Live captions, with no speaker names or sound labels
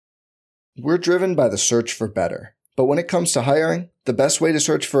We're driven by the search for better. But when it comes to hiring, the best way to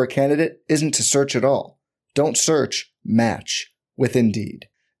search for a candidate isn't to search at all. Don't search, match with Indeed.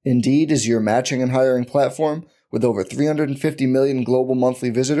 Indeed is your matching and hiring platform with over 350 million global monthly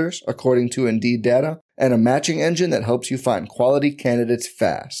visitors, according to Indeed data, and a matching engine that helps you find quality candidates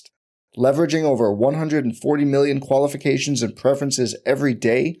fast. Leveraging over 140 million qualifications and preferences every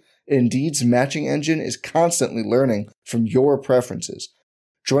day, Indeed's matching engine is constantly learning from your preferences.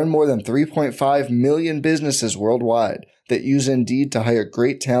 Join more than 3.5 million businesses worldwide that use Indeed to hire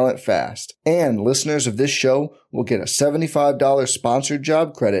great talent fast. And listeners of this show will get a $75 sponsored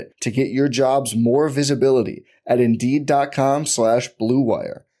job credit to get your jobs more visibility at Indeed.com/Blue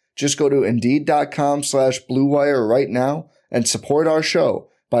Wire. Just go to Indeed.com/Blue Wire right now and support our show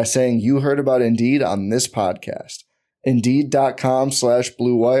by saying you heard about Indeed on this podcast.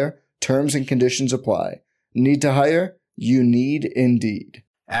 Indeed.com/Blue Wire. Terms and conditions apply. Need to hire? You need Indeed.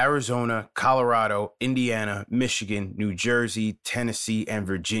 Arizona, Colorado, Indiana, Michigan, New Jersey, Tennessee, and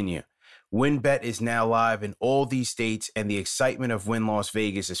Virginia. WynnBET is now live in all these states, and the excitement of Wynn Las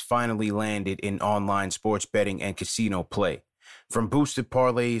Vegas has finally landed in online sports betting and casino play. From boosted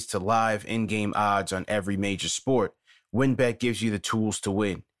parlays to live in-game odds on every major sport, WynnBET gives you the tools to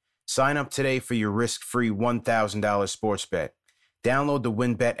win. Sign up today for your risk-free $1,000 sports bet. Download the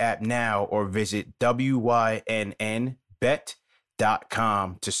WynnBET app now or visit wynnbet.com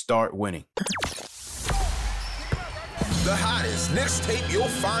to start winning. The hottest Knicks tape you'll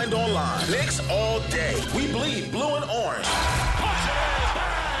find online. Knicks all day. We bleed blue and orange.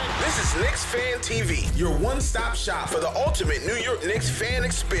 This is Knicks Fan TV, your one-stop shop for the ultimate New York Knicks fan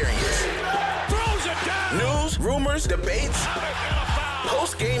experience. News, rumors, debates,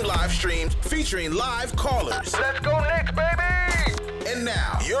 post-game live streams featuring live callers. Let's go Knicks, baby! And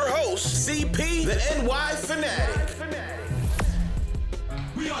now, your host, CP, the NY Fanatic.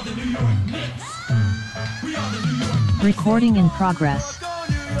 We are the New York Knicks. We are the New York Knicks. Recording in progress. All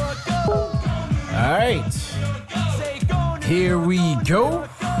right. Here we go.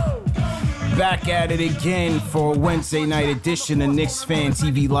 Back at it again for a Wednesday night edition of Knicks Fan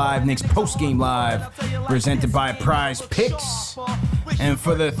TV Live, Knicks Postgame Live, presented by Prize Picks. And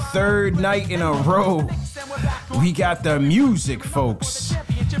for the third night in a row, we got the music, folks.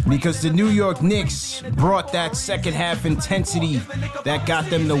 Because the New York Knicks brought that second half intensity that got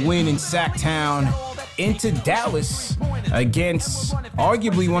them the win in Sacktown into Dallas against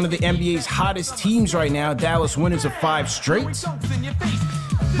arguably one of the NBA's hottest teams right now. Dallas winners of 5 straight.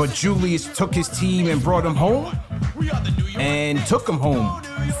 But Julius took his team and brought him home and took him home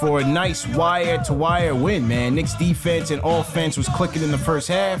for a nice wire-to-wire win, man. Knicks defense and offense was clicking in the first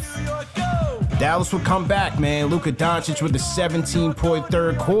half. Dallas would come back, man. Luka Doncic with a 17-point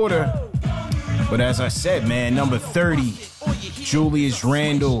third quarter. But as I said, man, number 30, Julius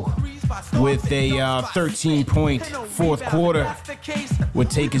Randle with a 13-point fourth quarter would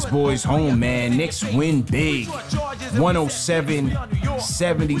take his boys home, man. Knicks win big,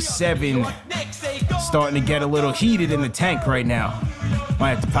 107-77. Starting to get a little heated in the tank right now.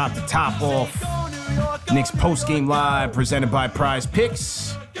 Might have to pop the top off. Knicks postgame live, presented by Prize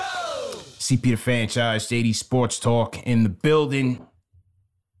Picks. CP the Franchise, JD Sports Talk in the building.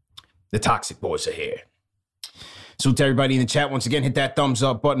 The Toxic Boys are here. So to everybody in the chat, once again, hit that thumbs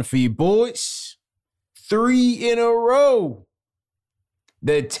up button for you boys. 3 in a row.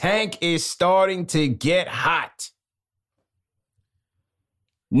 The tank is starting to get hot.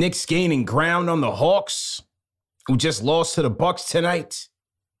 Knicks gaining ground on the Hawks, who just lost to the Bucks tonight.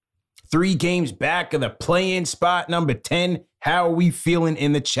 3 games back of the play-in spot, number 10. How are we feeling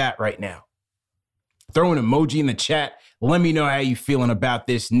in the chat right now? Throw an emoji in the chat. Let me know how you feeling about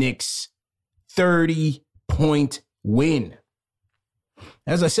this Knicks 30-point win.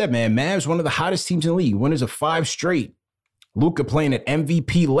 As I said, man, Mavs one of the hottest teams in the league. Winners of 5 straight. Luka playing at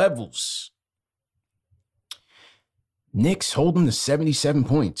MVP levels. Knicks holding to 77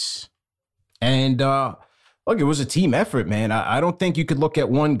 points. And look, it was a team effort, man. I don't think you could look at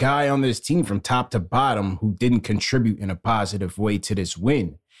one guy on this team from top to bottom who didn't contribute in a positive way to this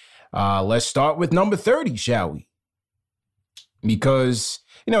win. Let's start with number 30, shall we? Because,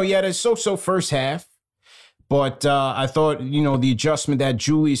 he had a so-so first half. But I thought, the adjustment that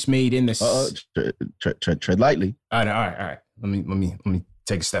Julius made in this... tread lightly. All right. Let me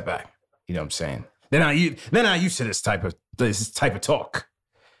take a step back. You know what I'm saying? They're not used to this type of talk.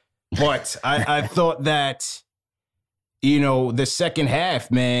 But I thought that, the second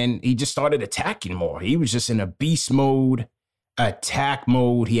half, man, he just started attacking more. He was just in a beast mode, attack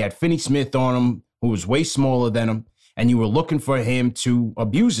mode. He had Finney Smith on him, who was way smaller than him, and you were looking for him to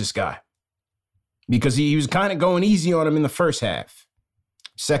abuse this guy because he was kind of going easy on him in the first half.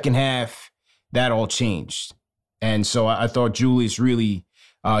 Second half, that all changed. And so I thought Julius really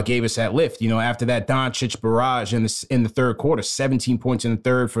gave us that lift. After that Doncic barrage in the third quarter, 17 points in the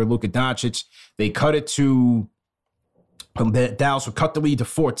third for Luka Doncic. They cut it to Dallas would cut the lead to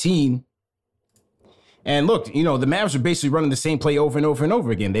 14. And look, the Mavs were basically running the same play over and over and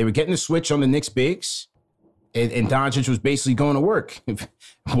over again. They were getting the switch on the Knicks bigs, and Doncic was basically going to work.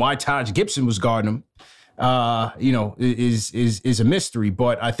 Why Taj Gibson was guarding him, is a mystery.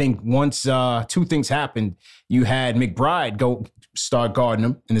 But I think once two things happened, you had McBride go start guarding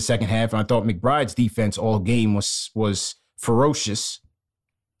him in the second half, and I thought McBride's defense all game was ferocious.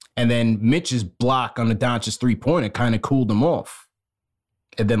 And then Mitch's block on the Doncic three-pointer kind of cooled him off.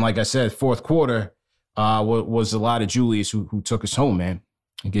 And then, like I said, fourth quarter was a lot of Julius who took us home, man.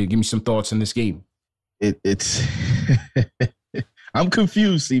 Give me some thoughts on this game. It's I'm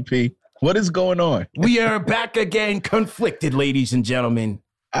confused, CP. What is going on? We are back again, conflicted, ladies and gentlemen.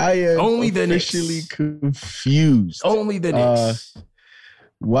 I am only officially confused. Only the Knicks.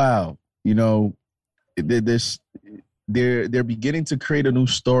 Wow. They're beginning to create a new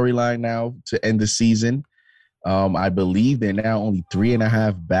storyline now to end the season. I believe they're now only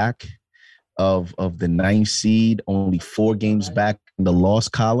 3.5 back of the 9th seed, only 4 games back in the loss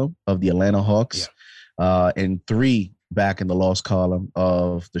column of the Atlanta Hawks, and 3 back in the loss column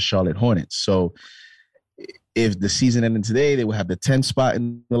of the Charlotte Hornets. So if the season ended today, they would have the 10th spot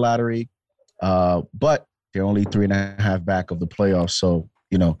in the lottery, but they're only 3.5 back of the playoffs. So,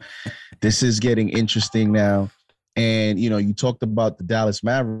 this is getting interesting now. And, you talked about the Dallas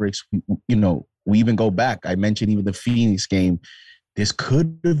Mavericks. We even go back. I mentioned even the Phoenix game. This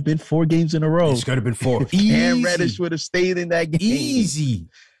could have been 4 games in a row. This could have been 4. Cam Reddish would have stayed in that game. Easy.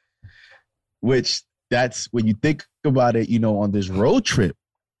 Which that's when you think about it, on this road trip,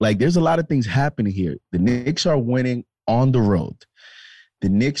 like there's a lot of things happening here. The Knicks are winning on the road. The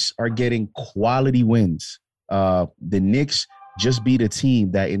Knicks are getting quality wins. The Knicks just beat a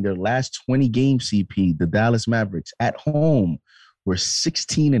team that in their last 20 games, CP, the Dallas Mavericks at home were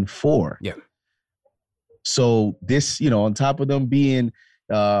 16-4. Yeah. So this, on top of them being,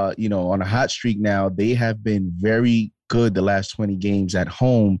 on a hot streak now, they have been very good the last 20 games at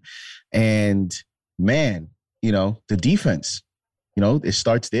home. And man, the defense, it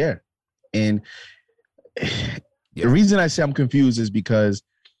starts there. And the reason I say I'm confused is because,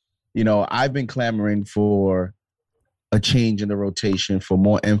 I've been clamoring for a change in the rotation, for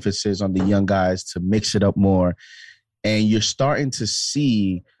more emphasis on the young guys to mix it up more. And you're starting to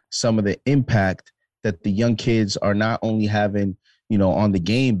see some of the impact that the young kids are not only having, on the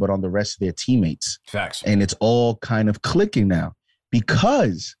game, but on the rest of their teammates. Facts. And it's all kind of clicking now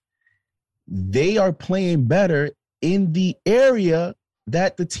because they are playing better in the area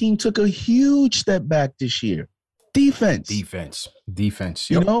that the team took a huge step back this year. Defense.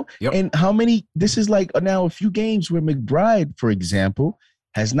 Yep. And how many, this is like now a few games where McBride, for example,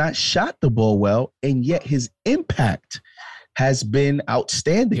 has not shot the ball well, and yet his impact has been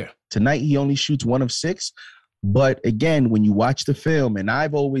outstanding. Yeah. Tonight, he only shoots 1 of 6. But again, when you watch the film, and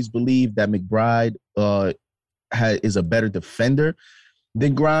I've always believed that McBride is a better defender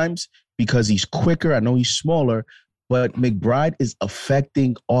than Grimes because he's quicker. I know he's smaller, but McBride is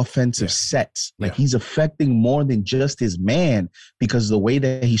affecting offensive sets. Like he's affecting more than just his man because the way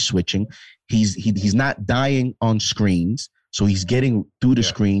that he's switching, he's not dying on screens. So he's getting through the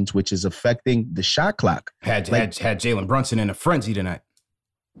screens, which is affecting the shot clock. Had Jalen Brunson in a frenzy tonight.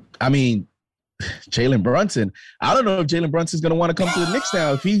 I mean, Jalen Brunson. I don't know if Jalen Brunson's gonna want to come to the Knicks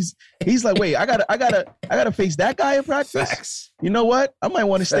now. If he's like, wait, I gotta face that guy in practice. Facts. You know what? I might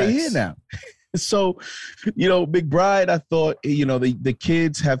want to stay here now. So, McBride, I thought, the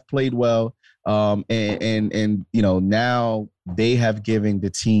kids have played well. And now they have given the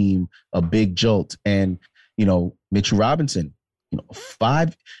team a big jolt. And, Mitchell Robinson,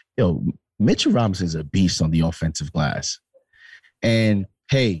 Mitchell Robinson's a beast on the offensive glass. And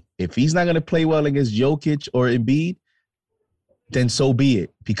hey, if he's not going to play well against Jokic or Embiid, then so be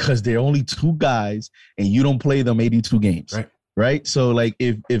it, because they're only 2 guys and you don't play them 82 games. Right. So like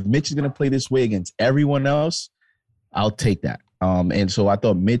if Mitch is going to play this way against everyone else, I'll take that. And so I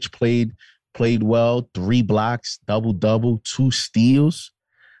thought Mitch played well, 3 blocks, double, 2 steals.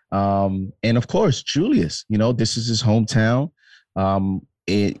 And of course, Julius, this is his hometown. At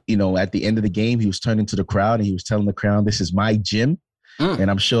the end of the game, he was turning to the crowd and he was telling the crowd, this is my gym. And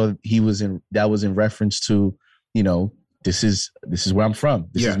I'm sure that was in reference to, this is where I'm from.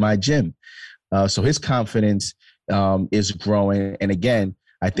 This is my gym. So his confidence is growing. And again,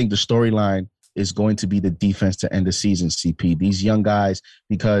 I think the storyline is going to be the defense to end the season, CP. These young guys,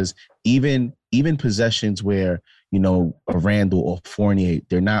 because even possessions where, a Randall or Fournier,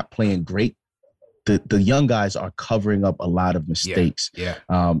 they're not playing great. The young guys are covering up a lot of mistakes. Yeah.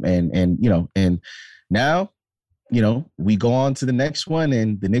 And now, we go on to the next one,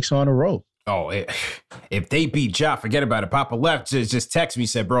 and the Knicks are on a roll. Oh, if they beat Ja, forget about it. Papa Left just texted me,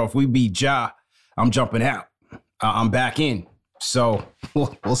 said, bro, if we beat Ja, I'm jumping out. I'm back in. So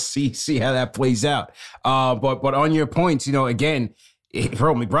we'll see how that plays out. But on your points, again,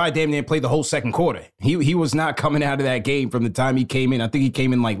 bro, McBride damn near played the whole second quarter. He was not coming out of that game from the time he came in. I think he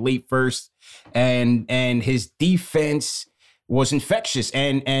came in like late first, and his defense was infectious.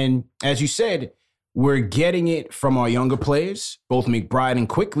 And as you said, we're getting it from our younger players, both McBride and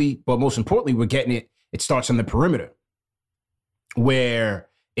Quickley, but most importantly, we're getting it. It starts on the perimeter, where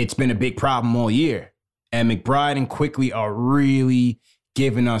it's been a big problem all year. And McBride and Quickley are really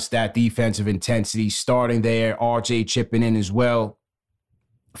giving us that defensive intensity, starting there. RJ chipping in as well.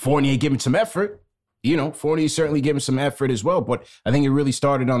 Fournier giving some effort. Fournier certainly giving some effort as well. But I think it really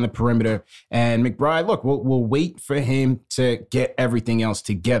started on the perimeter. And McBride, look, we'll wait for him to get everything else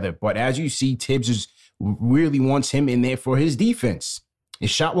together. But as you see, Tibbs really wants him in there for his defense.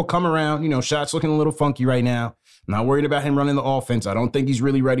 His shot will come around. Shot's looking a little funky right now. I'm not worried about him running the offense. I don't think he's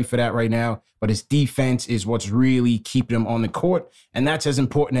really ready for that right now. But his defense is what's really keeping him on the court. And that's as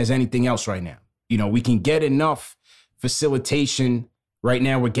important as anything else right now. We can get enough facilitation. Right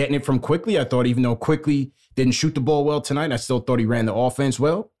now, we're getting it from Quickley. I thought even though Quickley didn't shoot the ball well tonight, I still thought he ran the offense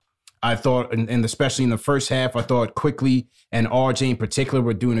well. I thought, and especially in the first half, I thought Quickley and RJ in particular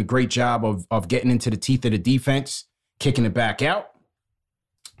were doing a great job of getting into the teeth of the defense, kicking it back out.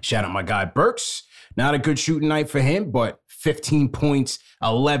 Shout out my guy Burks. Not a good shooting night for him, but 15 points,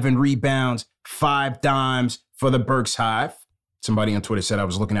 11 rebounds, 5 dimes for the Burks Hive. Somebody on Twitter said I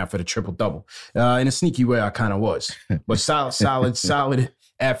was looking out for the triple-double. In a sneaky way, I kind of was. But solid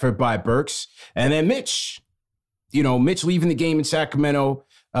effort by Burks. And then Mitch. Mitch leaving the game in Sacramento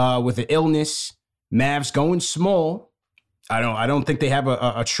with an illness. Mavs going small. I don't think they have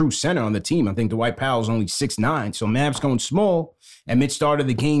a true center on the team. I think Dwight Powell's only 6'9". So Mavs going small. And Mitch started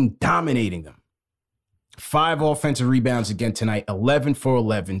the game dominating them. 5 offensive rebounds again tonight. 11 for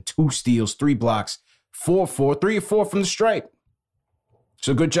 11. 2 steals, 3 blocks, 4-4. 3 or 4 from the stripe.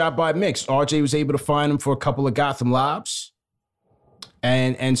 So good job by Mitch. RJ was able to find him for a couple of Gotham lobs.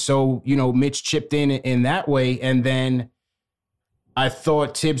 And so, Mitch chipped in that way. And then I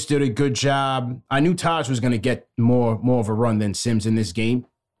thought Tibbs did a good job. I knew Taj was going to get more of a run than Sims in this game,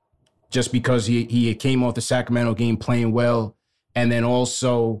 just because he came off the Sacramento game playing well. And then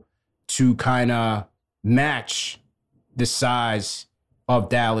also to kind of match the size of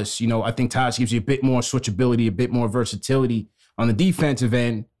Dallas. I think Taj gives you a bit more switchability, a bit more versatility on the defensive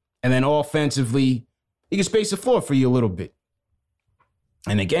end. And then offensively, he can space the floor for you a little bit.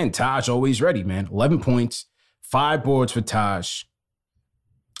 And again, Taj always ready, man. 11 points, 5 boards for Taj,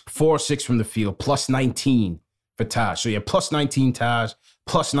 4-6 from the field, plus 19 for Taj. So yeah, plus 19 Taj,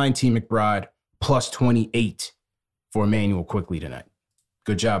 plus 19 McBride, plus 28 for Emmanuel Quickley tonight.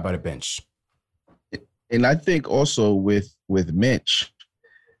 Good job by the bench. And I think also with Mitch,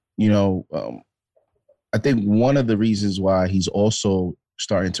 I think one of the reasons why he's also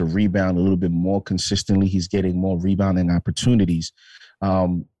starting to rebound a little bit more consistently, he's getting more rebounding opportunities,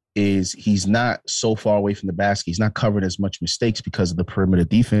 is he's not so far away from the basket. He's not covering as much mistakes because of the perimeter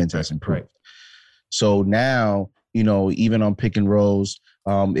defense has improved. Right. So now, even on pick and rolls,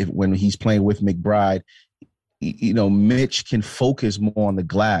 when he's playing with McBride, Mitch can focus more on the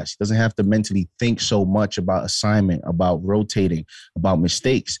glass. He doesn't have to mentally think so much about assignment, about rotating, about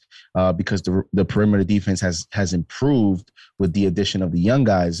mistakes, because the perimeter defense has improved with the addition of the young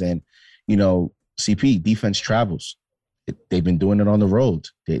guys. And, CP, defense travels. They've been doing it on the road.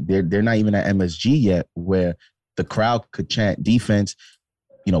 They're not even at MSG yet, where the crowd could chant defense.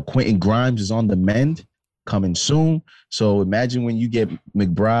 Quentin Grimes is on the mend, coming soon. So imagine when you get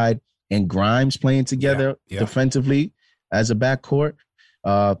McBride and Grimes playing together defensively as a backcourt.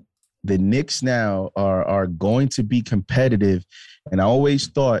 The Knicks now are going to be competitive. And I always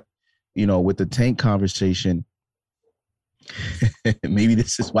thought, with the tank conversation, maybe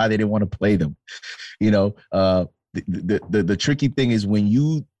this is why they didn't want to play them. The tricky thing is when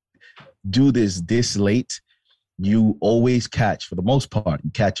you do this late, you always catch, for the most part, you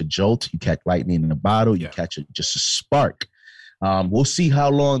catch a jolt, you catch lightning in a bottle, you catch just a spark. We'll see how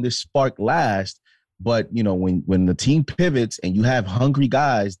long this spark lasts. But, when the team pivots and you have hungry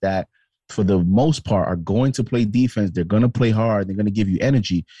guys that, for the most part, are going to play defense, they're going to play hard, they're going to give you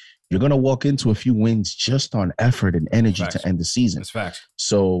energy, you're going to walk into a few wins just on effort and energy to end the season. That's facts.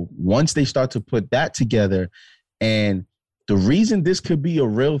 So once they start to put that together, and the reason this could be a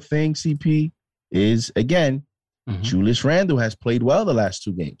real thing, CP, is, again, Julius Randle has played well the last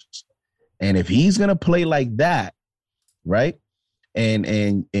 2 games. And if he's going to play like that, right,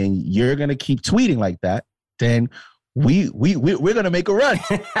 and you're going to keep tweeting like that, then we're going to make a run.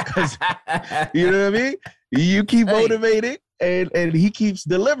 You know what I mean? You keep motivating and he keeps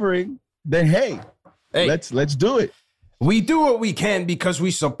delivering, then hey, let's do it. We do what we can because we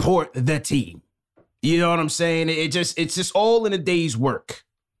support the team. You know what I'm saying? It's just all in a day's work.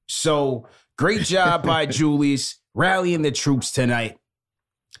 So great job by Julius rallying the troops tonight.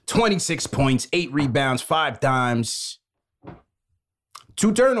 26 points, 8 rebounds, 5 dimes,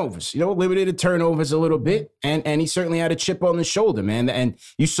 2 turnovers. Limited the turnovers a little bit, and he certainly had a chip on the shoulder, man. And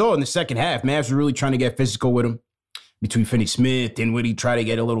you saw in the second half, Mavs were really trying to get physical with him. Between Finney-Smith and Woody, try to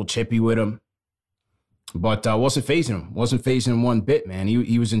get a little chippy with him. But wasn't phasing him. Wasn't phasing him one bit, man.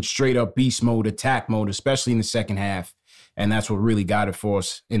 He was in straight up beast mode, attack mode, especially in the second half. And that's what really got it for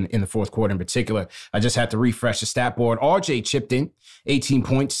us in the fourth quarter in particular. I just had to refresh the stat board. RJ chipped in 18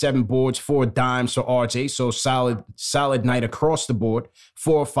 points, 7 boards, 4 dimes for RJ. So solid night across the board.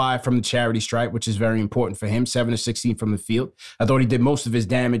 4 or 5 from the charity stripe, which is very important for him. 7 of 16 from the field. I thought he did most of his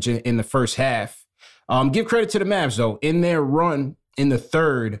damage in the first half. Give credit to the Mavs, though. In their run in the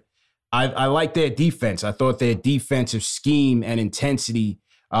third, I like their defense. I thought their defensive scheme and intensity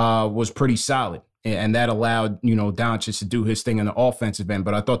was pretty solid. And that allowed, Doncic to do his thing in the offensive end.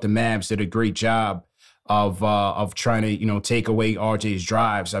 But I thought the Mavs did a great job of trying to, take away RJ's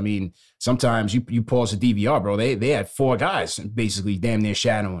drives. I mean, sometimes you pause the DVR, bro. They had 4 guys basically damn near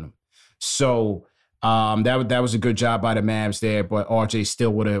shadowing him. So that was a good job by the Mavs there. But RJ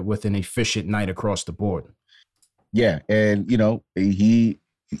still with an efficient night across the board. Yeah, and he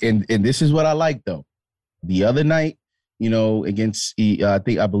and this is what I like though. The other night, against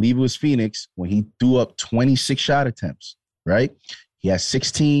I believe it was Phoenix, when he threw up 26 shot attempts, right? He has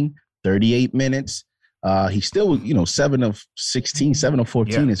 16, 38 minutes. He still, 7 of 16, 7 of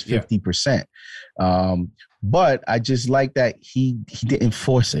 14 is 50%. But I just like that he didn't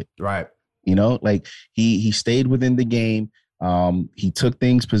force it. Right. Like he stayed within the game. He took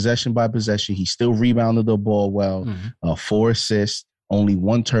things possession by possession. He still rebounded the ball well. 4 assists, only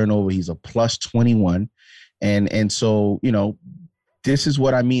 1 turnover. He's a plus 21. And so, this is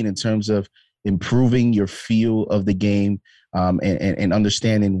what I mean in terms of improving your feel of the game and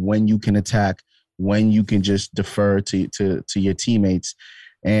understanding when you can attack, when you can just defer to your teammates.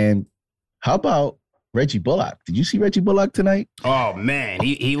 And how about Reggie Bullock? Did you see Reggie Bullock tonight? Oh, man.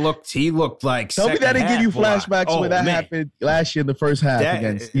 He looked like Tell me that didn't give you flashbacks when that happened last year in the first half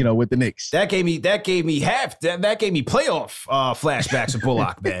against, with the Knicks. That gave me playoff flashbacks of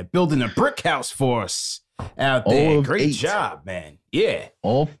Bullock, man. Building a brick house for us out there. Great job, man. Yeah.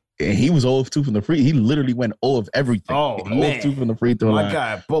 And he was 0 of 2 from the free. He literally went 0 of everything. Oh, 0 man. of 2 from the free throw line. My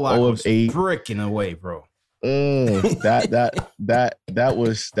guy, Bullock was bricking away, bro. That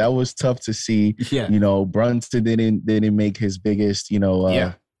was tough to see. Yeah. Brunson didn't make his biggest,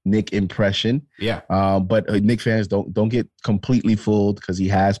 Nick impression. Yeah. But Nick fans don't get completely fooled because he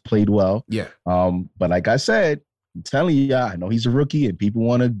has played well. Yeah. But like I said, I'm telling you, I know he's a rookie and people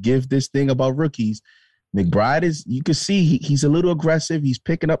want to give this thing about rookies. McBride you can see he's a little aggressive. He's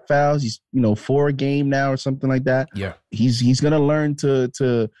picking up fouls. He's, 4 a game now or something like that. Yeah. He's going to learn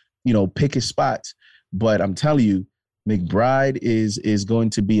to pick his spots. But I'm telling you, McBride is going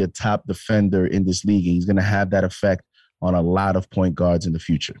to be a top defender in this league. And he's going to have that effect on a lot of point guards in the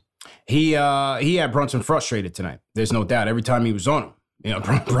future. He had Brunson frustrated tonight. There's no doubt. Every time he was on him,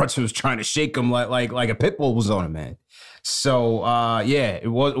 Brunson was trying to shake him like a pit bull was on him, man. So, it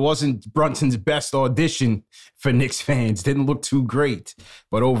wasn't Brunson's best audition for Knicks fans. Didn't look too great.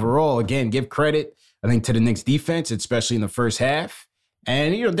 But overall, again, give credit, I think, to the Knicks defense, especially in the first half.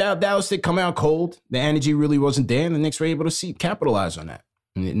 And, Dallas did come out cold. The energy really wasn't there, and the Knicks were able to capitalize on that.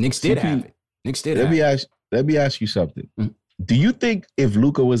 And the Knicks did have it. Let me ask you something. Mm-hmm. Do you think if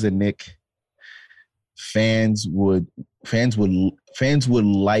Luka was a Knick, fans would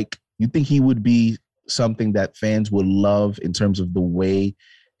like, you think he would be something that fans would love in terms of the way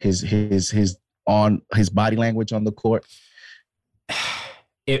his body language on the court?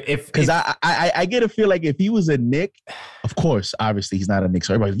 Because I get a feel like if he was a Knick, of course, obviously he's not a Knick.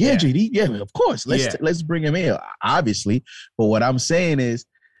 So everybody's JD, of course, let's bring him in, obviously. But what I'm saying is,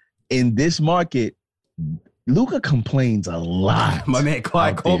 in this market, Luka complains a lot. My man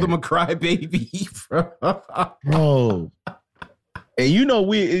Clyde called him a crybaby, bro. And in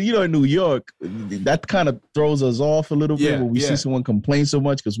New York, that kind of throws us off a little bit when we see someone complain so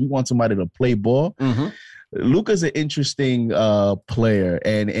much because we want somebody to play ball. Mm-hmm. Luka's an interesting player,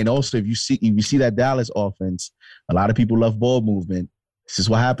 and also if you see that Dallas offense, a lot of people love ball movement. This is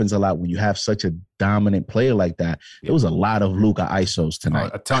what happens a lot when you have such a dominant player like that. There was a lot of Luka ISOs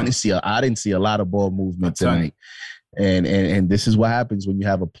tonight. A ton. I didn't see a lot of ball movement tonight. And this is what happens when you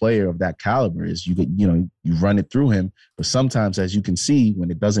have a player of that caliber is you run it through him. But sometimes, as you can see,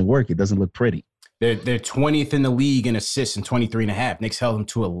 when it doesn't work, it doesn't look pretty. They're 20th in the league in assists and 23.5. Knicks held them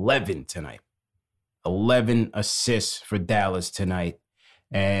to 11 tonight. 11 assists for Dallas tonight.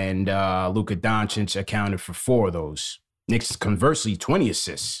 And Luka Doncic accounted for 4 of those. Knicks, conversely, 20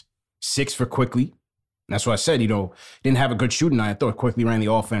 assists. 6 for Quickley. And that's what I said, didn't have a good shooting night. I thought Quickley ran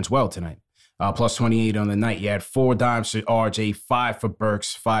the offense well tonight. Plus 28 on the night. You had 4 dimes for RJ, 5 for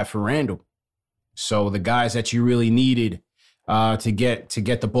Burks, 5 for Randall. So the guys that you really needed to get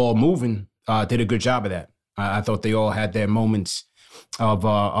the ball moving did a good job of that. I thought they all had their moments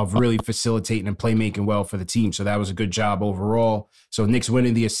of really facilitating and playmaking well for the team. So that was a good job overall. So Knicks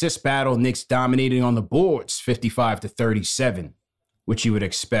winning the assist battle. Knicks dominating on the boards, 55-37, which you would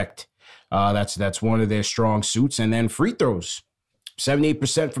expect. That's one of their strong suits. And then free throws.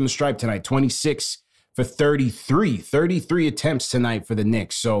 78% from the stripe tonight, 26 for 33. 33 attempts tonight for the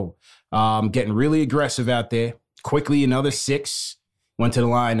Knicks. So getting really aggressive out there. Quickly, another 6. Went to the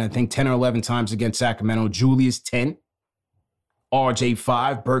line, I think, 10 or 11 times against Sacramento. Julius, 10. RJ,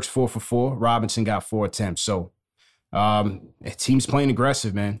 5. Burks, 4 for 4. Robinson got 4 attempts. So team's playing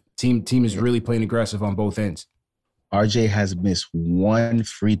aggressive, man. Team is really playing aggressive on both ends. RJ has missed 1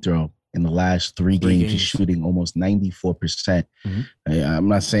 free throw in the last 3 games. He's shooting almost 94%. Mm-hmm. I'm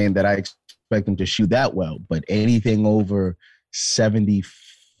not saying that I expect him to shoot that well, but anything over 75%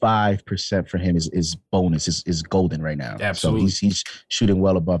 for him is bonus, is golden right now. Absolutely. So he's shooting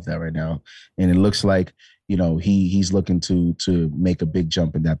well above that right now. And it looks like, he's looking to make a big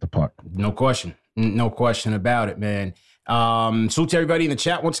jump in that department. No question. No question about it, man. Salute to everybody in the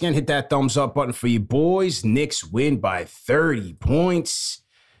chat. Once again, hit that thumbs up button for you boys. Knicks win by 30 points.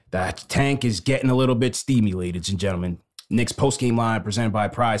 That tank is getting a little bit steamy, ladies and gentlemen. Knicks postgame line presented by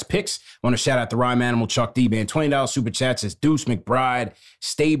Prize Picks. I want to shout out the Rhyme Animal Chuck D, man. $20 super chat says Deuce McBride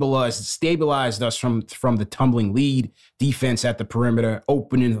stabilized us from the tumbling lead. Defense at the perimeter,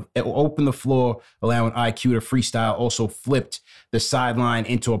 open the floor, allowing IQ to freestyle. Also flipped the sideline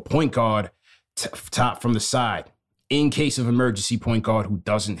into a point guard top from the side. In case of emergency, point guard who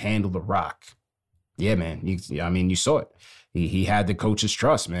doesn't handle the rock. Yeah, man. You saw it. He had the coach's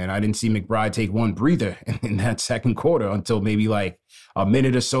trust, man. I didn't see McBride take one breather in that second quarter until maybe like a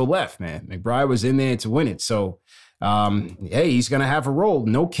minute or so left, man. McBride was in there to win it. So, he's going to have a role.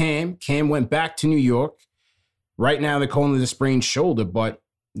 No Cam. Cam went back to New York. Right now, they're calling it a sprained shoulder, but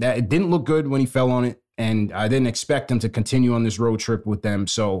it didn't look good when he fell on it, and I didn't expect him to continue on this road trip with them.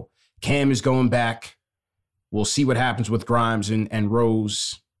 So Cam is going back. We'll see what happens with Grimes and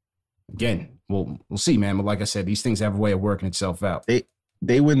Rose. Again, we'll see, man. But like I said, these things have a way of working itself out.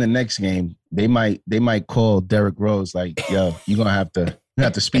 They win the next game. They might call Derrick Rose like, yo, you're gonna have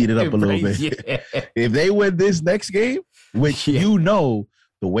to speed it up a little bit. Yeah. If they win this next game, which the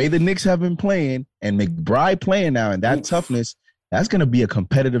way the Knicks have been playing and McBride playing now and that toughness, that's gonna be a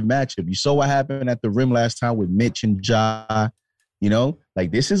competitive matchup. You saw what happened at the rim last time with Mitch and Ja.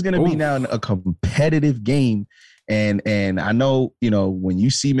 This is gonna be now a competitive game. And I know, when you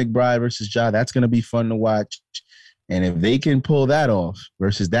see McBride versus Ja, that's going to be fun to watch. And if they can pull that off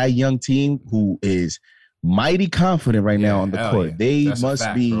versus that young team who is mighty confident right now on the court, they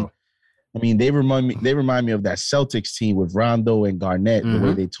must be. Bro. I mean, they remind me of that Celtics team with Rondo and Garnett, the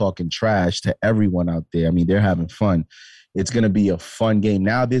way they talking trash to everyone out there. I mean, they're having fun. It's going to be a fun game.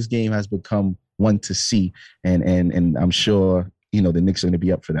 Now this game has become one to see, and I'm sure the Knicks are going to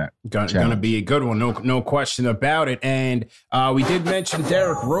be up for that. Going to be a good one, no question about it. And we did mention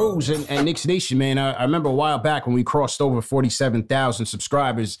Derrick Rose and Knicks Nation, man. I remember a while back when we crossed over 47,000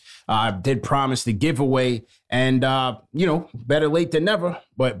 subscribers, I did promise the giveaway. And, better late than never.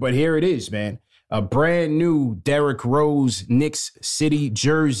 But here it is, man. A brand new Derrick Rose Knicks City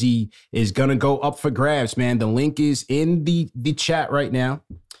jersey is going to go up for grabs, man. The link is in the chat right now.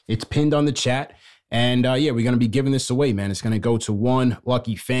 It's pinned on the chat. And, we're going to be giving this away, man. It's going to go to one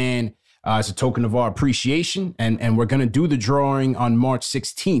lucky fan as a token of our appreciation. And we're going to do the drawing on March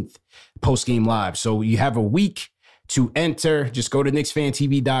 16th, post-game live. So you have a week to enter. Just go to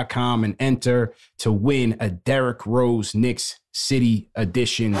KnicksFanTV.com and enter to win a Derrick Rose Knicks City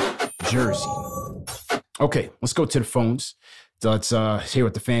Edition jersey. Okay, let's go to the phones. Let's hear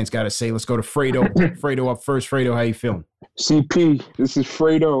what the fans got to say. Let's go to Fredo. Fredo up first. Fredo, how you feeling? CP, this is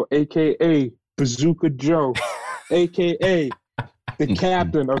Fredo, a.k.a. Bazooka Joe, a.k.a. the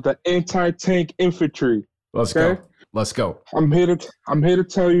captain of the anti-tank infantry. Let's go. I'm here to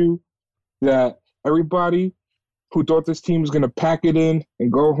tell you that everybody who thought this team was going to pack it in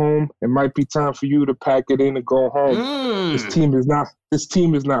and go home, it might be time for you to pack it in and go home. This team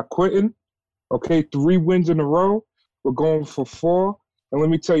is not quitting. Okay, 3 wins in a row. We're going for 4. And let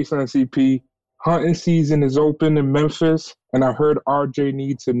me tell you something, CP. Hunting season is open in Memphis, and I heard RJ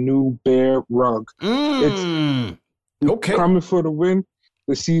needs a new bear rug. It's coming for the win.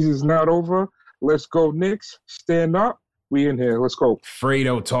 The season's not over. Let's go, Knicks. Stand up. We in here. Let's go.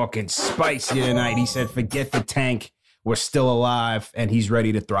 Fredo talking spicy tonight. He said, forget the tank. We're still alive, and he's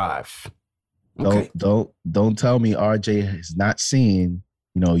ready to thrive. Okay. Don't tell me RJ is not seeing.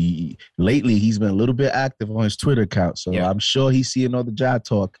 Lately he's been a little bit active on his Twitter account, so I'm sure he's seeing all the Ja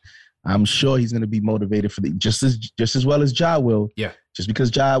talk. I'm sure he's going to be motivated for just as well as Ja will. Yeah. Just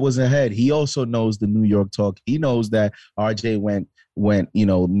because Ja was ahead, he also knows the New York talk. He knows that RJ went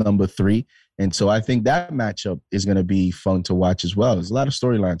number 3. And so I think that matchup is going to be fun to watch as well. There's a lot of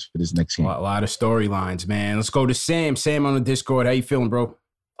storylines for this next game. A lot of storylines, man. Let's go to Sam. Sam on the Discord. How you feeling, bro?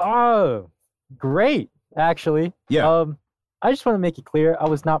 Oh, great, actually. Yeah. I just want to make it clear, I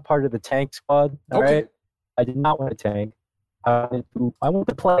was not part of the tank squad. All right. I did not want to tank. I wanted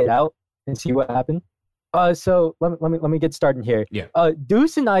to play it out and see what happened. So let me get started here. Yeah.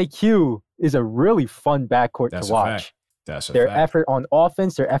 Deuce and IQ is a really fun backcourt to watch. Their effort on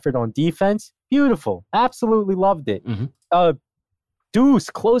offense, their effort on defense, beautiful. Absolutely loved it. Mm-hmm. Deuce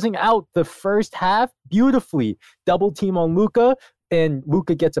closing out the first half beautifully. Double team on Luka, and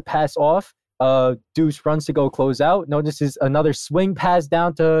Luka gets a pass off. Deuce runs to go close out. Notices another swing pass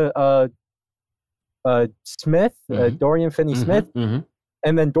down to Smith, Dorian Finney-Smith. Mm-hmm.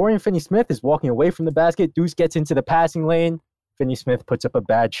 And then Dorian Finney-Smith is walking away from the basket. Deuce gets into the passing lane. Finney-Smith puts up a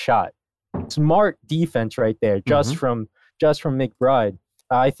bad shot. Smart defense right there, just from McBride.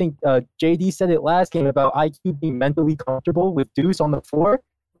 I think JD said it last game about IQ being mentally comfortable with Deuce on the floor.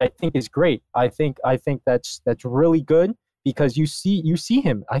 I think is great. I think that's really good because you see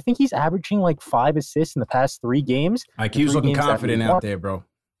him. I think he's averaging like 5 assists in the past 3 games. IQ's looking confident out there, bro.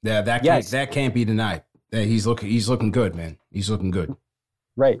 Yeah, that can't be denied. He's looking good, man. He's looking good.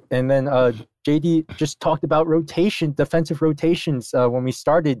 Right. And then JD just talked about defensive rotations when we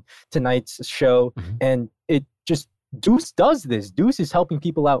started tonight's show. Mm-hmm. And it just, Deuce does this. Deuce is helping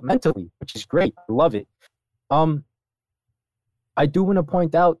people out mentally, which is great. I love it. I do want to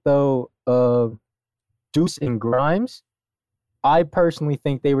point out, though, Deuce and Grimes, I personally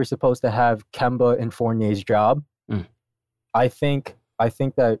think they were supposed to have Kemba and Fournier's job. I think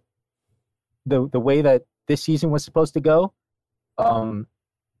that the way that this season was supposed to go,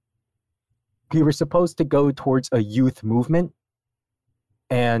 we were supposed to go towards a youth movement,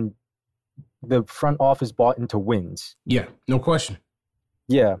 and the front office bought into wins. Yeah, no question.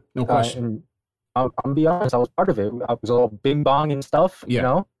 Yeah, no question. And I'm gonna be honest, I was part of it. I was all bing bong and stuff, you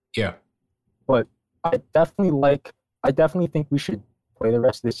know. Yeah. But I definitely think we should play the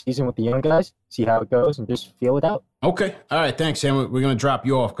rest of this season with the young guys, see how it goes, and just feel it out. Okay. All right. Thanks, Sam. We're gonna drop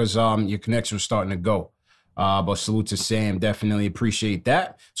you off because your connection was starting to go. But salute to Sam. Definitely appreciate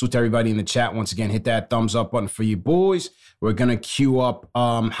that. Salute to everybody in the chat. Once again, hit that thumbs up button for you boys. We're going to queue up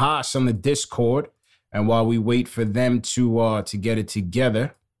Haas on the Discord. And while we wait for them to get it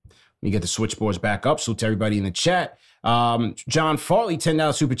together, let me get the switchboards back up. Salute to everybody in the chat. John Farley,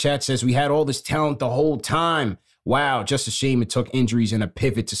 $10 super chat, says, we had all this talent the whole time. Wow, just a shame it took injuries and a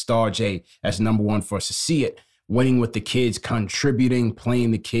pivot to Star J as number 1 for us to see it. Winning with the kids, contributing,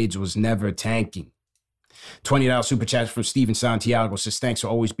 playing the kids was never tanking. $20 super chat from Steven Santiago says, thanks for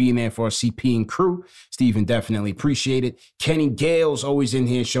always being there for our CP and crew. Steven, definitely appreciate it. Kenny Gale's always in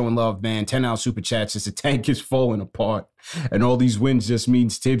here showing love, man. $10 super chat says the tank is falling apart. And all these wins just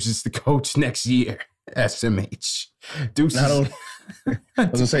means Tibbs is the coach next year. SMH. Deuces. I was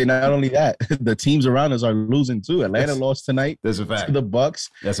going to say, not only that, the teams around us are losing too. Atlanta lost tonight. That's a fact. To the Bucks.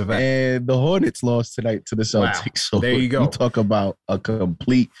 That's a fact. And the Hornets lost tonight to the Celtics. Wow. So there you go. You talk about a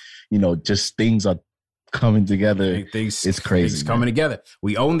complete, just things are coming together. It's crazy. It's coming together.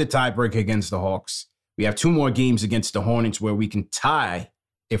 We own the tiebreaker against the Hawks. We have 2 more games against the Hornets where we can tie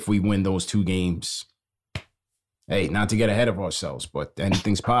if we win those 2 games. Hey, not to get ahead of ourselves, but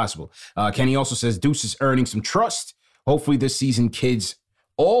anything's possible. Kenny also says Deuce is earning some trust. Hopefully this season kids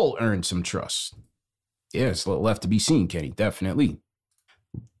all earn some trust. Yeah, it's left to be seen, Kenny. Definitely.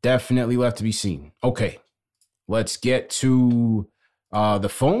 Definitely left to be seen. Okay, let's get to the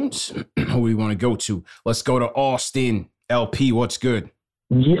phones. Who do we want to go to? Let's go to Austin. LP, what's good?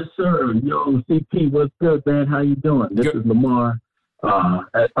 Yes, sir. Yo, CP, what's good, man? How you doing? This is Lamar,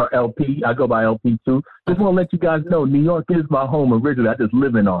 LP. I go by LP too. Just want to let you guys know, New York is my home originally. I just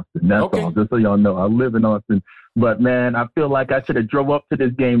live in Austin. That's all. Just so y'all know, I live in Austin. But, man, I feel like I should have drove up to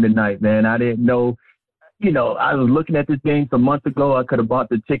this game tonight, man. I didn't know. I was looking at this game some months ago. I could have bought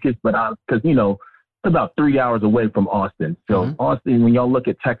the tickets, but because it's about 3 hours away from Austin. So Austin, when y'all look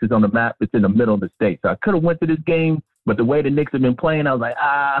at Texas on the map, it's in the middle of the state. So I could have went to this game, but the way the Knicks have been playing, I was like,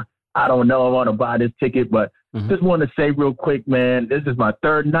 I don't know. I want to buy this ticket, but just want to say real quick, man, this is my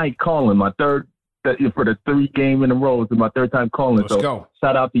third night calling, for the 3 game in a row. This is my third time calling. Let's go.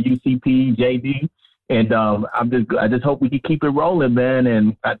 Shout out to UCP, JD. And I just hope we can keep it rolling, man.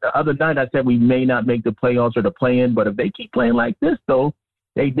 And the other night I said we may not make the playoffs or the play-in, but if they keep playing like this, though,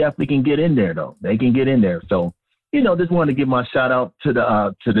 they definitely can get in there, though. They can get in there. So, just want to give my shout out to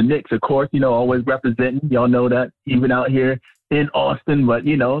the Knicks, of course. Always representing. Y'all know that even out here in Austin. But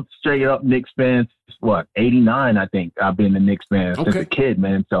straight up Knicks fans. 89? I think I've been a Knicks fan since a kid,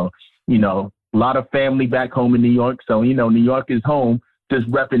 man. So a lot of family back home in New York. So New York is home. Just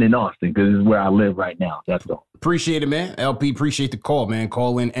repping in Austin because this is where I live right now. That's all. Appreciate it, man. LP, appreciate the call, man.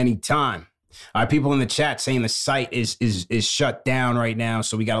 Call in anytime. All right, people in the chat saying the site is shut down right now.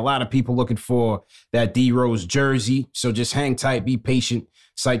 So we got a lot of people looking for that D Rose jersey. So just hang tight, be patient.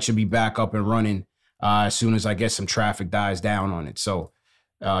 Site should be back up and running as soon as I guess some traffic dies down on it. So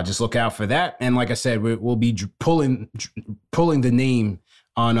just look out for that. And like I said, we'll be pulling the name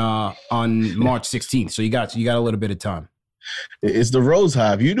on March 16th. So you got a little bit of time. It's the Rose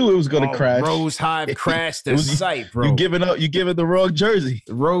Hive. You knew it was going to crash. Rose Hive crashed the site, bro. You giving the wrong jersey.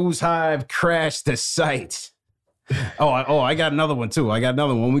 Rose Hive crashed the site. I got another one too.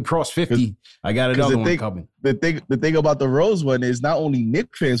 When we cross 50, I got another one coming. The thing about the Rose one is not only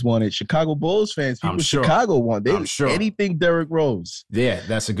Knicks fans want it, Chicago Bulls fans, people in Chicago want it. I'm sure. Anything Derrick Rose. Yeah,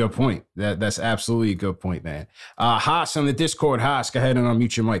 that's a good point. That's absolutely a good point, man. Haas on the Discord. Haas, go ahead and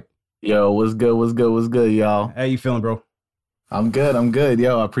unmute your mic. Yo, what's good, y'all? How you feeling, bro? I'm good.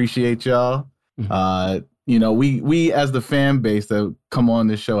 Yo, I appreciate y'all. We as the fan base that come on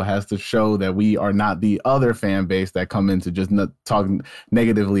this show has to show that we are not the other fan base that come in to just talk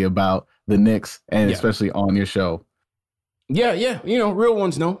negatively about the Knicks and especially on your show. Yeah. Real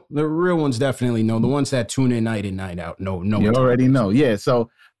ones know. The real ones definitely know. The ones that tune in night in, night out know. You already know. Yeah. So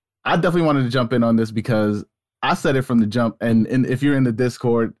I definitely wanted to jump in on this because I said it from the jump. And if you're in the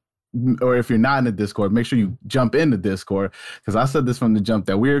Discord, or if you're not in the Discord, make sure you jump in the Discord because I said this from the jump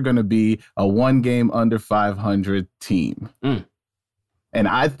that we're going to be a 1 game under 500 team. And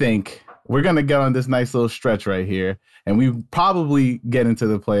I think we're going to get on this nice little stretch right here. And we probably get into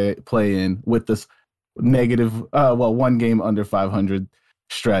the play-in with this negative, 1 game under 500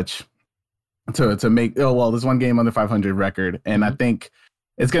 stretch to make, this 1 game under 500 record. And I think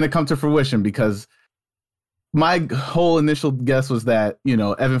it's going to come to fruition because my whole initial guess was that,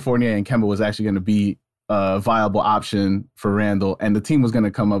 Evan Fournier and Kemba was actually going to be a viable option for Randall, and the team was going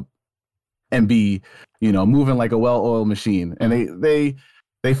to come up and be, moving like a well-oiled machine. And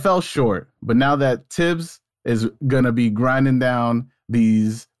they fell short. But now that Tibbs is going to be grinding down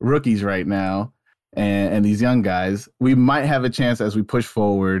these rookies right now and these young guys, we might have a chance as we push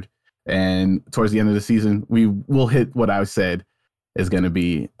forward and towards the end of the season, we will hit what I said is going to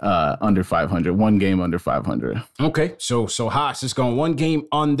be under 500, 1 game under 500. Okay, so Haas is going 1 game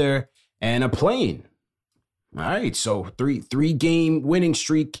under and a play-in. All right, so three game winning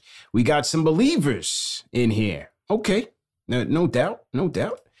streak. We got some believers in here. Okay, no doubt.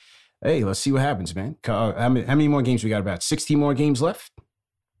 Hey, let's see what happens, man. How many more games we got? About 16 more games left.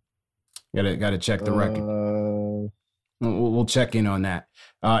 Got to check the record. We'll check in on that.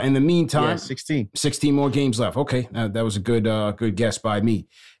 In the meantime, 16 more games left. Okay, that was a good guess by me.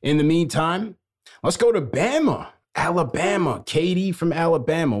 In the meantime, let's go to Bama, Alabama. Katie from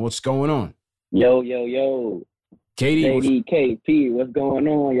Alabama, what's going on? Yo. Katie, KP, what's going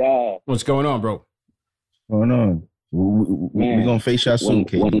on, y'all? What's going on, bro? What's going on? We're gonna face y'all soon,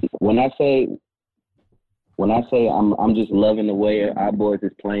 Katie. When I say I'm just loving the way our boys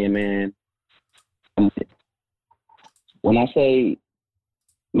is playing, man. When I say,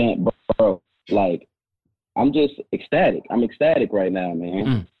 man, bro, like, I'm just ecstatic. I'm ecstatic right now,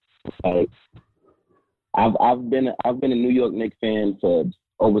 man. Like, I've been a New York Knicks fan for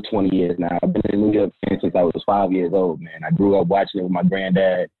over 20 years now. I've been a New York fan since I was 5 years old, man. I grew up watching it with my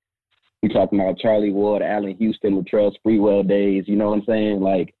granddad. We talking about Charlie Ward, Allen Houston, Latrell Sprewell days. You know what I'm saying?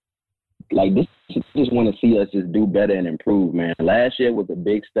 Like this. Just want to see us just do better and improve, man. Last year was a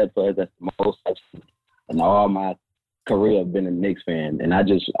big step for us. That's the most I've seen in all my career. I've been a Knicks fan, and I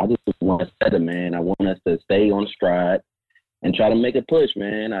just want to set it, man. I want us to stay on stride and try to make a push,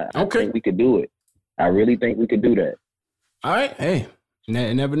 man. I think we could do it. I really think we could do that. All right, hey,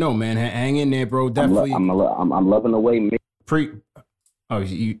 never know, man. Hang in there, bro. Definitely. I'm loving the way Mitch.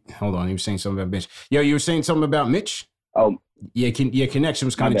 Hold on. You were saying something about Mitch. Yo, you were saying something about Mitch? Oh, yeah. Your connection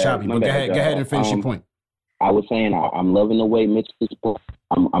was kind of choppy. But go ahead and finish your point. I was saying I'm loving the way Mitch is playing.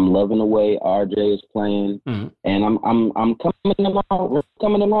 I'm loving the way RJ is playing, and I'm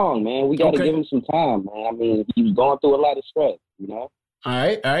coming along, man. We got to give him some time, man. I mean, he was going through a lot of stress, you know. All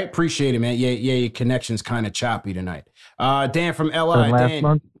right, appreciate it, man. Yeah, your connection's kind of choppy tonight. Dan from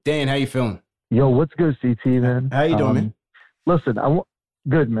LI, Dan, how you feeling? Yo, what's good, CT, man? How you doing, man? Listen,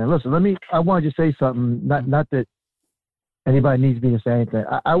 good, man. Listen, I wanted to say something. Not that anybody needs me to say anything.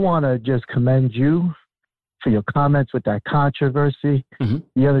 I want to just commend you for your comments with that controversy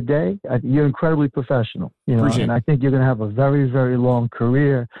the other day. You're incredibly professional, you know, and I think you're going to have a very, very long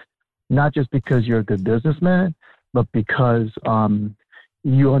career, not just because you're a good businessman, but because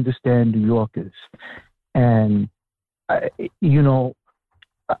you understand New Yorkers. And, you know,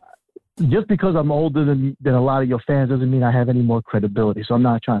 just because I'm older than a lot of your fans doesn't mean I have any more credibility. So I'm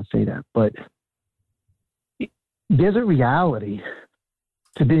not trying to say that. But there's a reality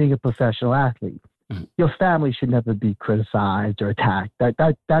to being a professional athlete. Your family should never be criticized or attacked.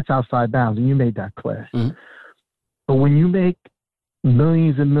 That's outside bounds, and you made that clear. But when you make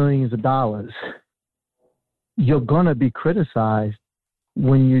millions and millions of dollars, you're going to be criticized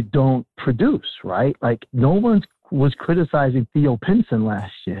when you don't produce, right? Like, no one was criticizing Theo Pinson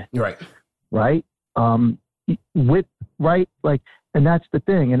last year. Right? And that's the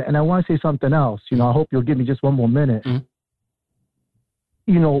thing. And I want to say something else. You know, I hope you'll give me just one more minute.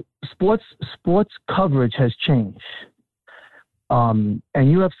 You know, sports coverage has changed. And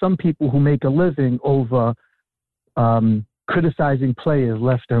you have some people who make a living over criticizing players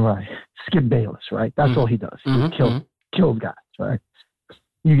left and right. Skip Bayless, right? That's all he does. He kills guys, right?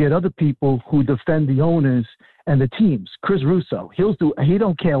 You get other people who defend the owners and the teams. Chris Russo, he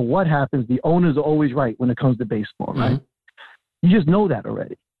don't care what happens. The owners are always right when it comes to baseball, right? You just know that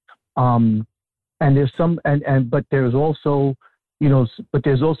already. And there's but there's also, you know,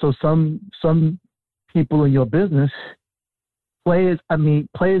 some people in your business, players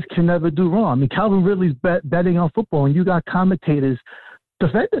can never do wrong. I mean, Calvin Ridley's betting on football, and you got commentators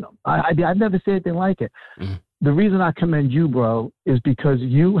defending him. I've never said anything like it. The reason I commend you, bro, is because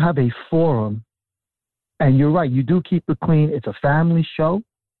you have a forum, and you're right. You do keep it clean. It's a family show.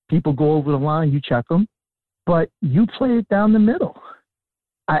 People go over the line, you check them, but you play it down the middle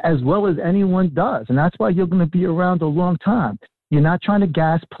as well as anyone does, and that's why you're going to be around a long time. You're not trying to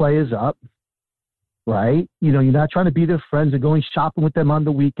gas players up, right? You know, you're not trying to be their friends and going shopping with them on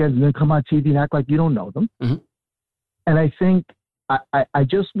the weekends and then come on TV and act like you don't know them. And I think I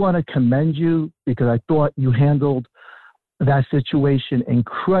just want to commend you because I thought you handled that situation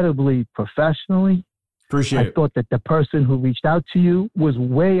incredibly professionally. Appreciate it. I thought that the person who reached out to you was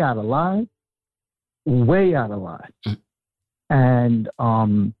way out of line. And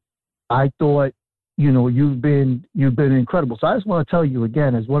I thought, you know, you've been incredible. So I just want to tell you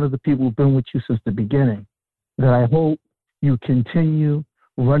again, as one of the people who've been with you since the beginning, that I hope you continue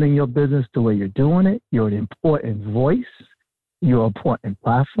running your business the way you're doing it. You're an important voice. You're an important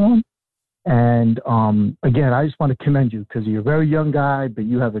platform. And again, I just want to commend you because you're a very young guy, but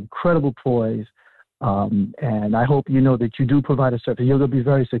you have incredible poise. And I hope you know that you do provide a service. You're going to be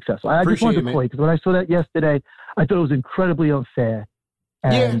very successful. I just wanted to play because when I saw that yesterday, I thought it was incredibly unfair.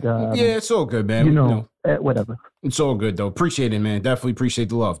 And, it's all good, man. You know, whatever. It's all good, though. Appreciate it, man. Definitely appreciate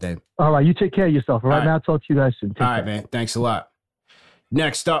the love, Dan. All right, you take care of yourself. All right, now I'll talk to you guys soon. All right, man. Thanks a lot.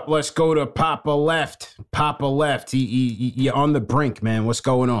 Next up, let's go to Papa Left. Papa Left, you're on the brink, man. What's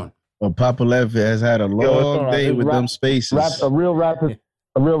going on? Well, Papa Left has had a long day with them spaces. A real rapid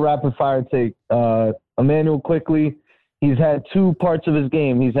fire take. Emmanuel Quickly, he's had two parts of his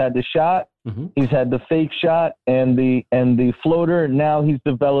game. He's had the shot, he's had the fake shot, and the floater. Now he's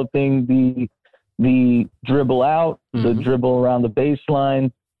developing the dribble out, the dribble around the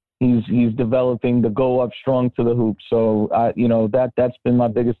baseline. He's developing the go up strong to the hoop. So that's been my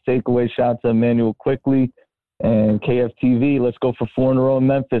biggest takeaway. Shout out to Emmanuel Quickly and KFTV. Let's go for 4 in a row in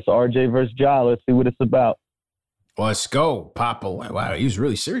Memphis. RJ versus Ja. Let's see what it's about. Let's go, Papa. Wow, he was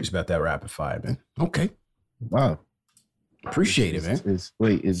really serious about that rapid fire, man. Okay. Wow. Appreciate it, man. Is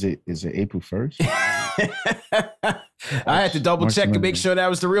it April 1st? I had to double check and make sure that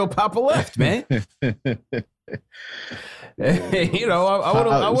was the real Papa Left, man. You know,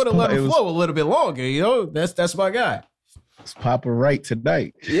 I would have let him flow a little bit longer. You know, that's my guy. It's Papa right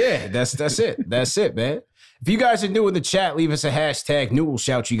tonight. Yeah, that's it. That's it, man. If you guys are new in the chat, leave us a hashtag new. We'll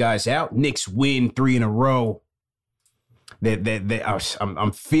shout you guys out. Knicks win 3 in a row.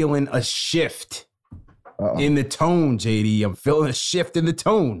 I'm feeling a shift in the tone, JD. I'm feeling a shift in the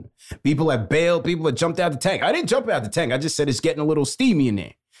tone. People have bailed. People have jumped out the tank. I didn't jump out the tank. I just said it's getting a little steamy in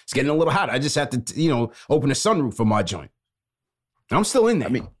there. It's getting a little hot. I just have to, open the sunroof for my joint. I'm still in there.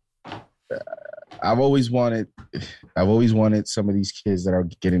 I mean, I've always wanted some of these kids that are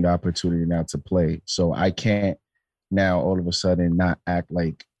getting the opportunity now to play. So I can't now all of a sudden not act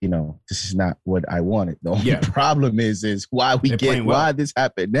like, this is not what I wanted. The only problem is why why this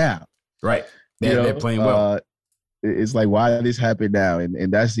happened now. Right. They're playing well. It's like, why did this happen now?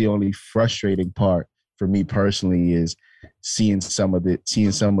 And that's the only frustrating part for me personally, is seeing some of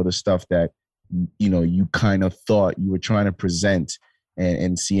the stuff that, you kind of thought you were trying to present,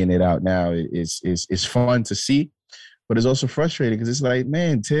 and seeing it out now is fun to see, but it's also frustrating because it's like,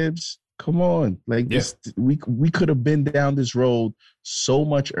 man, Tibbs, come on. Like this, we could have been down this road so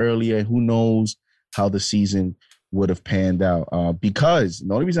much earlier. Who knows how the season would have panned out. Because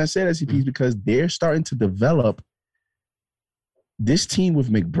the only reason I say that, CP, is because they're starting to develop this team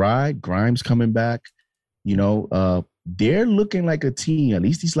with McBride, Grimes coming back. They're looking like a team, at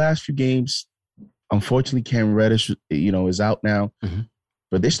least these last few games. Unfortunately, Cam Reddish, is out now. Mm-hmm.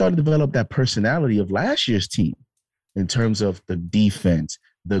 But they started to develop that personality of last year's team in terms of the defense,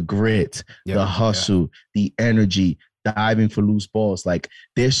 the grit, the hustle, the energy, diving for loose balls. Like,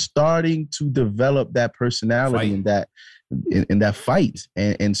 they're starting to develop that personality in that fight.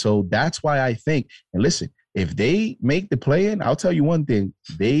 And so that's why I think, and listen, if they make the play-in, I'll tell you one thing,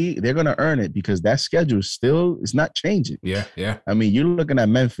 they're going to earn it, because that schedule is not changing. Yeah. I mean, you're looking at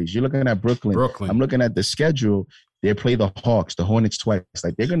Memphis, you're looking at Brooklyn. I'm looking at the schedule. They play the Hawks, the Hornets twice.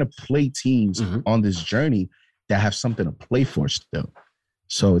 Like, they're going to play teams on this journey that have something to play for still.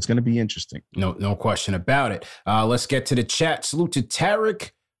 So it's going to be interesting. No question about it. Let's get to the chat. Salute to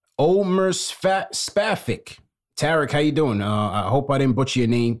Tarek Spafic. Tarek, how you doing? I hope I didn't butcher your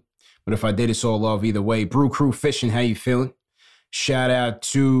name, but if I did, it's all love either way. Brew Crew Fishing, how you feeling? Shout out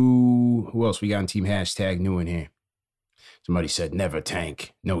to, who else we got on Team Hashtag New in here? Somebody said never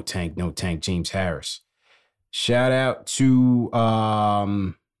tank. No tank, James Harris. Shout out to,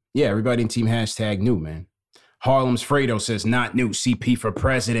 everybody in Team Hashtag New, man. Harlem's Fredo says, not new, CP for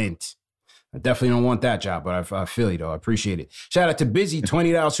president. I definitely don't want that job, but I feel you, though. I appreciate it. Shout out to Busy,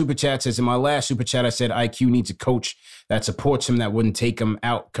 $20 super chat. Says, in my last super chat, I said IQ needs a coach that supports him, that wouldn't take him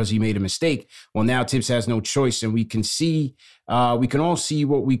out because he made a mistake. Well, now Tibbs has no choice, and we can all see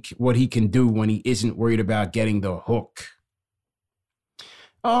what he can do when he isn't worried about getting the hook.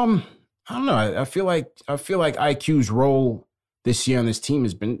 I don't know. I feel like IQ's role this year on this team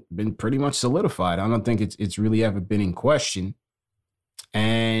has been pretty much solidified. I don't think it's really ever been in question.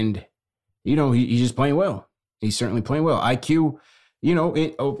 And, he's just playing well. He's certainly playing well. IQ,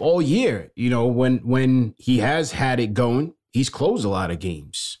 all year, when he has had it going, he's closed a lot of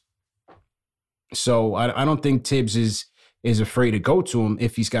games. So I don't think Tibbs is afraid to go to him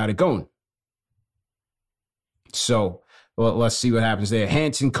if he's got it going. So let's see what happens there.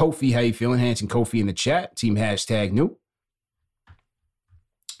 Hanson Kofi, how you feeling? Hanson Kofi in the chat. Team Hashtag New.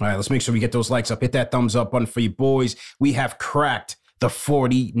 All right, let's make sure we get those likes up. Hit that thumbs up button for you boys. We have cracked the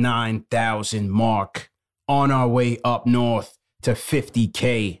 49,000 mark, on our way up north to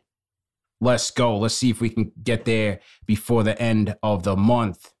 50K. Let's go. Let's see if we can get there before the end of the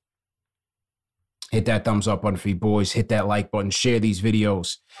month. Hit that thumbs up button for you boys. Hit that like button. Share these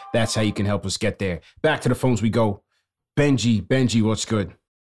videos. That's how you can help us get there. Back to the phones we go. Benji, what's good?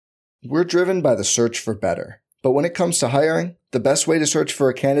 We're driven by the search for better. But when it comes to hiring, the best way to search for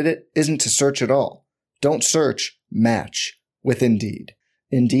a candidate isn't to search at all. Don't search, match with Indeed.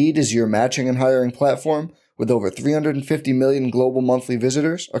 Indeed is your matching and hiring platform with over 350 million global monthly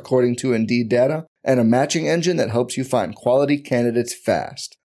visitors, according to Indeed data, and a matching engine that helps you find quality candidates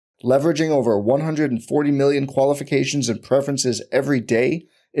fast. Leveraging over 140 million qualifications and preferences every day,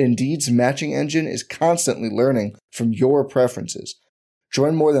 Indeed's matching engine is constantly learning from your preferences.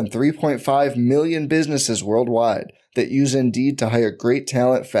 Join more than 3.5 million businesses worldwide that use Indeed to hire great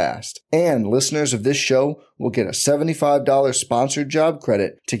talent fast. And listeners of this show will get a $75 sponsored job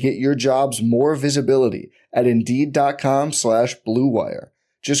credit to get your jobs more visibility at Indeed.com/Blue Wire.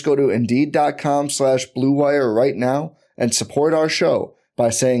 Just go to Indeed.com/Blue Wire right now and support our show by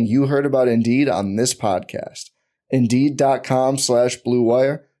saying you heard about Indeed on this podcast. Indeed.com/Blue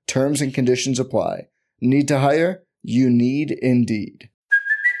Wire. Terms and conditions apply. Need to hire? You need Indeed.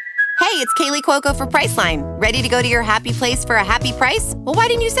 Hey, it's Kaylee Cuoco for Priceline. Ready to go to your happy place for a happy price? Well, why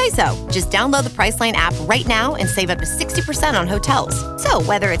didn't you say so? Just download the Priceline app right now and save up to 60% on hotels. So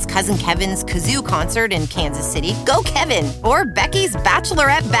whether it's Cousin Kevin's Kazoo Concert in Kansas City, go Kevin, or Becky's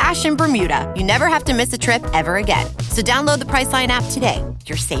Bachelorette Bash in Bermuda, you never have to miss a trip ever again. So download the Priceline app today.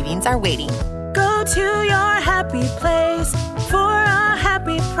 Your savings are waiting. Go to your happy place for a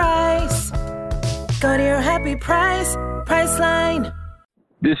happy price. Go to your happy price, Priceline.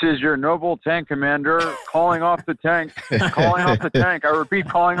 This is your noble tank commander calling off the tank. Calling off the tank. I repeat,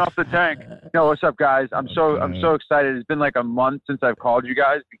 calling off the tank. No, what's up, guys? I'm so excited. It's been like a month since I've called you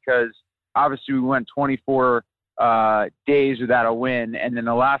guys because obviously we went 24 days without a win, and then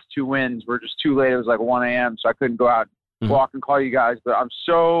the last 2 wins were just too late. It was like 1 a.m., so I couldn't go out and walk and call you guys. But I'm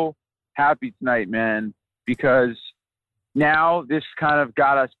so happy tonight, man, because now this kind of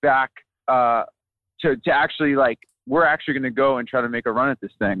got us back to actually like. We're actually going to go and try to make a run at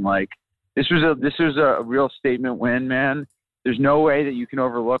this thing. Like this was a real statement win, man. There's no way that you can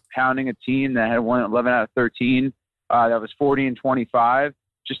overlook pounding a team that had won 11 out of 13. That was 40-25.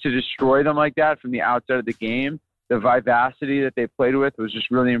 Just to destroy them like that from the outset of the game. The vivacity that they played with was just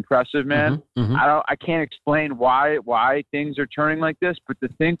really impressive, man. I can't explain why things are turning like this, but to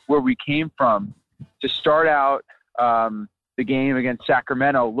think where we came from to start out the game against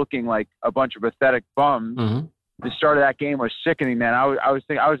Sacramento looking like a bunch of pathetic bums. The start of that game was sickening, man. I was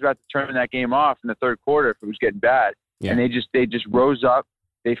about to turn that game off in the third quarter if it was getting bad. Yeah. And they just rose up.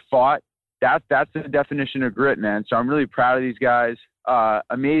 They fought. That's the definition of grit, man. So I'm really proud of these guys.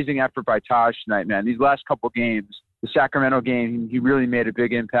 Amazing effort by Taj tonight, man. These last couple games, the Sacramento game, he really made a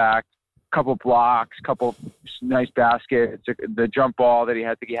big impact. Couple blocks, couple nice baskets. The jump ball that he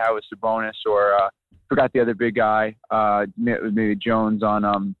had with Sabonis, or forgot the other big guy, maybe Jones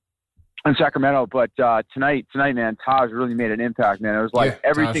on Sacramento. But tonight, man, Taj really made an impact, man. It was like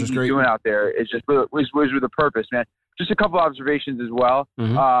everything he's doing out there is just was with a purpose, man. Just a couple observations as well.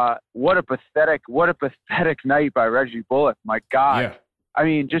 What a pathetic night by Reggie Bullock. My God. Yeah. I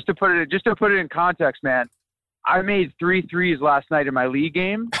mean, just to put it in context, man, I made 3 threes last night in my league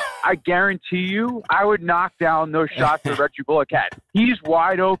game. I guarantee you I would knock down those shots that Reggie Bullock had. He's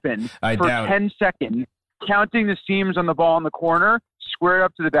wide open for 10 seconds, counting the seams on the ball in the corner, squared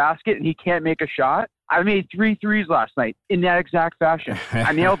up to the basket, and he can't make a shot. I made 3 threes last night in that exact fashion.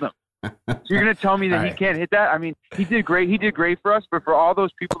 I nailed them. So you're going to tell me that he can't hit that? I mean, he did great. He did great for us, but for all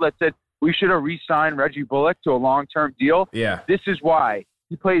those people that said we should have re-signed Reggie Bullock to a long-term deal, this is why.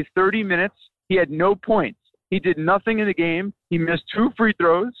 He played 30 minutes. He had no points. He did nothing in the game. He missed 2 free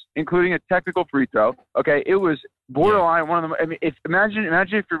throws, including a technical free throw. Okay, it was borderline one of them. I mean, imagine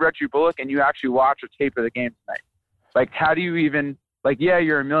if you're Reggie Bullock and you actually watch a tape of the game tonight. Like, how do you even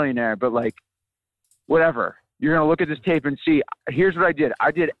you're a millionaire, but like, whatever. You're gonna look at this tape and see. Here's what I did.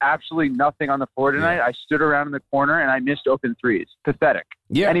 I did absolutely nothing on the floor tonight. I stood around in the corner and I missed open threes. Pathetic.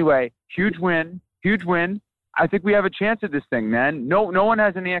 Yeah. Anyway, huge win. I think we have a chance at this thing, man. No one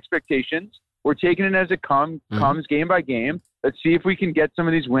has any expectations. We're taking it as it comes game by game. Let's see if we can get some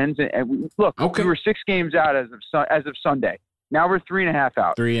of these wins. And we were 6 games out as of Sunday. Now we're 3.5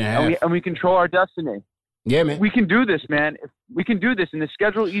 out. 3.5. And we control our destiny. Yeah, man. We can do this, man. We can do this, and the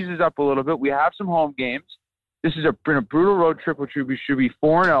schedule eases up a little bit. We have some home games. This has been a brutal road trip, which we should be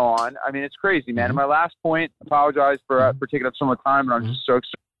 4-0 on. I mean, it's crazy, man. And my last point, apologize for taking up so much time, but I'm just so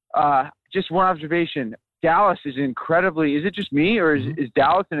excited. Just one observation. Dallas is incredibly – is it just me, or is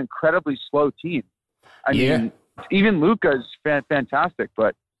Dallas an incredibly slow team? I mean, even Luka is fantastic,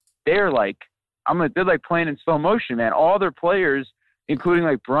 but they're like they're like playing in slow motion, man. All their players, including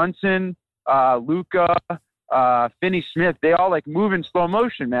like Brunson, Luka, Finney Smith, they all like move in slow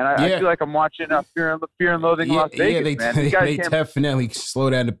motion, man. I feel like I'm watching Fear and Loathing in Las Vegas, man. They definitely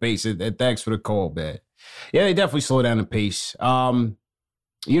slow down the pace. Thanks for the call, man. Yeah, they definitely slow down the pace.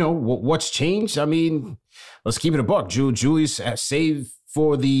 What's changed? I mean, let's keep it a buck. Julius, save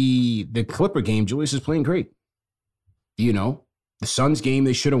for the Clipper game, Julius is playing great. The Suns game,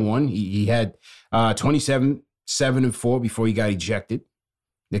 they should have won. He had 27, 7 and 4 before he got ejected.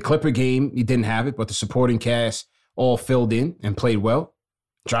 The Clipper game, he didn't have it, but the supporting cast all filled in and played well.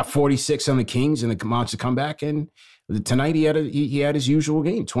 Dropped 46 on the Kings in the monster comeback, and tonight he had his usual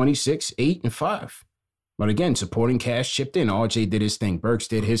game, 26, 8, and 5. But again, supporting cast chipped in. RJ did his thing. Burks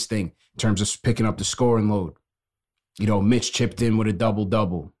did his thing in terms of picking up the scoring load. Mitch chipped in with a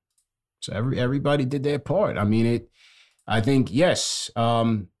double-double. So everybody did their part. I mean, I think, yes,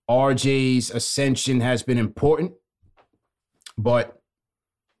 RJ's ascension has been important, but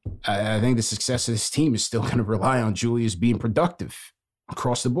I think the success of this team is still going to rely on Julius being productive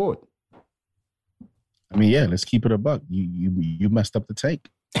across the board. I mean, yeah, let's keep it a buck. You messed up the tank.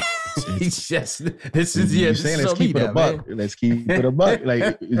 Let's keep it a buck. Man. Let's keep it a buck.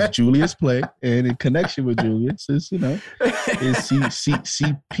 Like, it's Julius play, and in connection with Julius is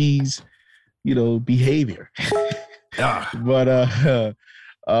CP's behavior. But with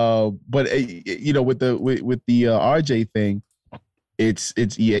the RJ thing, it's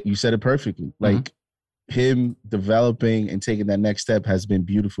you said it perfectly. Like him developing and taking that next step has been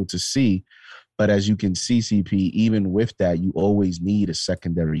beautiful to see. But as you can see, CP, even with that, you always need a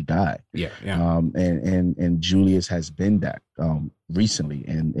secondary guy. Yeah. And Julius has been that recently.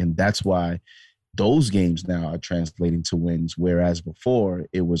 And that's why those games now are translating to wins. Whereas before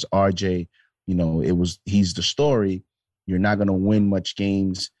it was RJ, he's the story. You're not going to win much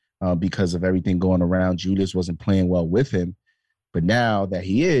games because of everything going around. Julius wasn't playing well with him. But now that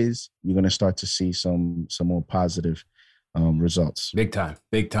he is, you're going to start to see some more positive results. Big time.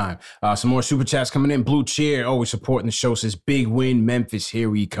 Some more super chats coming in. Blue Cheer, always supporting the show, says big win, Memphis, here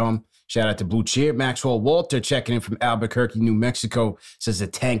we come. Shout out to Blue Cheer. Maxwell Walter checking in from Albuquerque, New Mexico, says the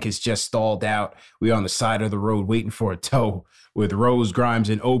tank is just stalled out. We're on the side of the road waiting for a tow. With Rose, Grimes,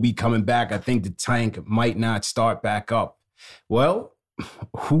 and Obi coming back, I think the tank might not start back up. Well,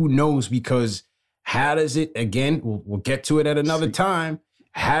 who knows? Because how does it, again, we'll get to it at another time.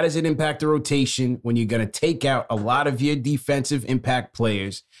 How does it impact the rotation when you're going to take out a lot of your defensive impact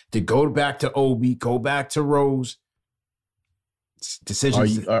players to go back to Obi, go back to Rose?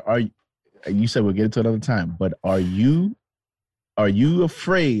 Decisions. You said we'll get it to another time, but are you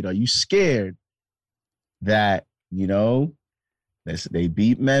afraid? Are you scared that, they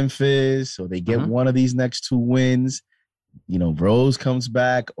beat Memphis or they get one of these next 2 wins? Rose comes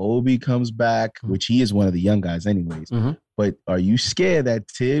back, Obi comes back, which he is one of the young guys anyways. But are you scared that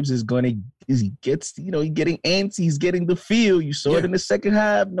Tibbs is getting antsy, he's getting the feel? You saw it in the second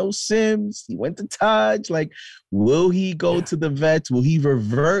half, no Sims. He went to Taj. Like, will he go to the vets? Will he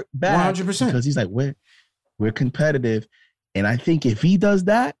revert back? 100%. Because he's like, we're competitive. And I think if he does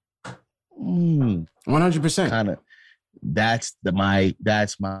that, 100%. Kind of, that's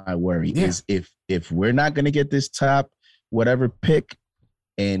my worry. Is if we're not gonna get this top whatever pick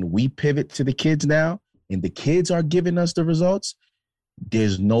and we pivot to the kids now and the kids are giving us the results,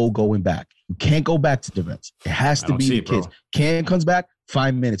 there's no going back. You can't go back to the vets. It has to be the kids. Cam comes back,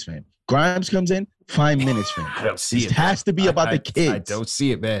 5 minutes for him. Grimes comes in, 5 minutes for him. I don't see it. It has to be about the kids. I don't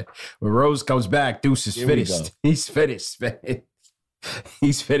see it, man. When Rose comes back, Deuce is finished. He's finished, man.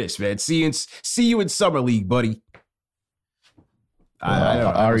 He's finished, man. See you in Summer League, buddy.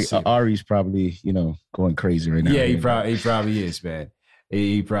 Ari's probably, going crazy right now. Yeah, he probably is, man.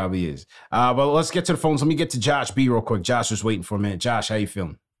 He probably is. But let's get to the phones. Let me get to Josh B real quick. Josh was waiting for a minute. Josh, how you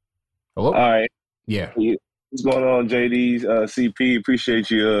feeling? Hello? All right. Yeah. What's going on, JD? CP,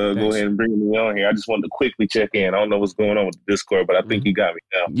 appreciate you go ahead and bringing me on here. I just wanted to quickly check in. I don't know what's going on with the Discord, but I think you got me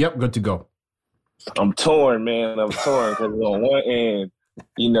now. Yep, good to go. I'm torn, man. I'm torn because on one end,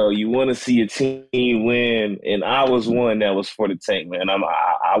 you want to see a team win, and I was one that was for the tank, man.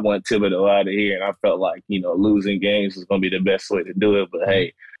 I want Thibodeau out of here, and I felt like, losing games was going to be the best way to do it. But,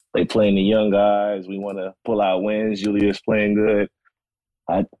 hey, they playing the young guys. We want to pull out wins. Julius playing good.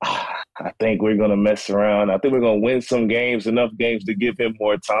 I think we're going to mess around. I think we're going to win some games, enough games to give him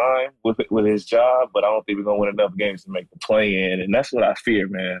more time with his job, but I don't think we're going to win enough games to make the play-in, and that's what I fear,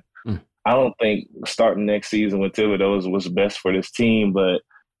 man. I don't think starting next season with Thibodeau is what's best for this team, but,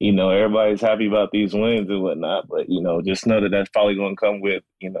 everybody's happy about these wins and whatnot. But, just know that that's probably going to come with,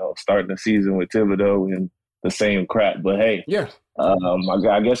 starting the season with Thibodeau and the same crap. But, hey,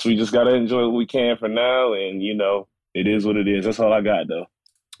 I guess we just got to enjoy what we can for now. And, it is what it is. That's all I got, though.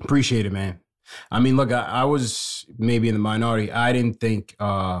 Appreciate it, man. I mean, look, I was maybe in the minority. I didn't think,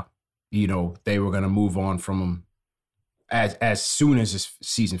 they were going to move on from him as soon as this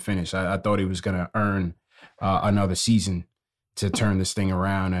season finished. I thought he was going to earn another season to turn this thing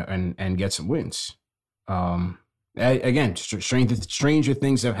around and get some wins. Again, stranger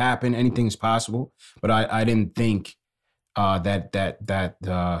things have happened. Anything's possible, but I didn't think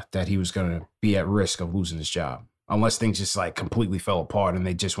that he was going to be at risk of losing his job unless things just like completely fell apart and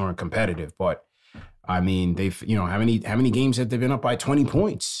they just weren't competitive. But I mean, they've how many games have they been up by 20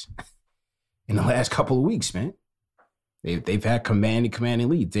 points in the last couple of weeks, man? They've had commanding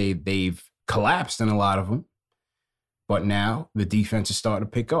lead. They've collapsed in a lot of them, but now the defense is starting to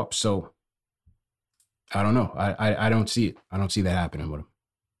pick up. So I don't know. I don't see it. I don't see that happening with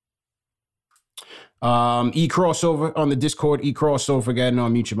them. E-Crossover on the Discord. E-Crossover, go ahead and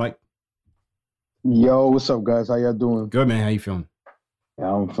unmute your mic. Yo, what's up, guys? How y'all doing? Good, man. How you feeling?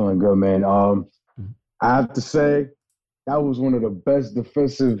 Yeah, I'm feeling good, man. I have to say, that was one of the best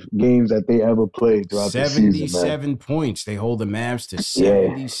defensive games that they ever played throughout the season, 77 points. They hold the Mavs to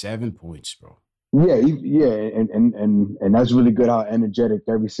 77 points, bro. Yeah, and that's really good how energetic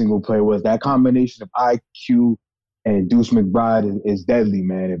every single player was. That combination of IQ and Deuce McBride is deadly,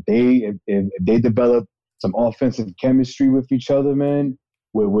 man. If they develop some offensive chemistry with each other, man,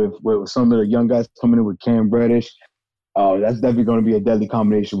 with some of the young guys coming in with Cam Reddish, that's definitely going to be a deadly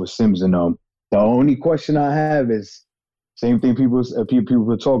combination with Sims and them. The only question I have is, Same thing people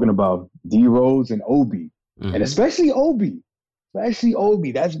were talking about. D Rose and Obi. And especially Obi. That's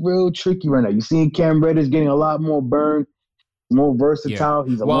real tricky right now. You're seeing Cam Reddish getting a lot more burn, more versatile.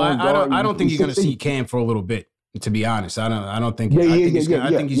 He's a long guard. I don't think you're going to see Cam for a little bit. To be honest, I don't think. I think he's going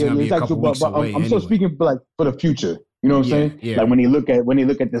to be a couple weeks away. I'm still speaking for the future. You know what I'm saying? Yeah. Like when you look at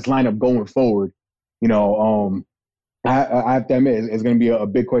this lineup going forward, you know, I have to admit it's going to be a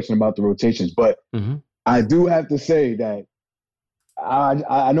big question about the rotations. But I do have to say that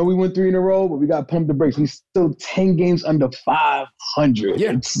I know we went 3 in a row, but we got pumped the brakes. We still 10 games under 500.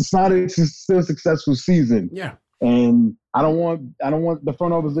 Yeah, it's still a successful season. Yeah, and I don't want the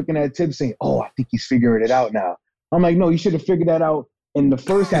front office looking at Tibbs saying, "Oh, I think he's figuring it out now." I'm like, no, you should have figured that out in the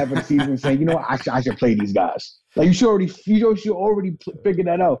first half of the season, saying, you know what, I should play these guys. Like you should already figure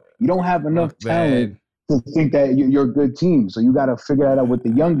that out. You don't have enough talent to think that you're a good team, so you got to figure that out with the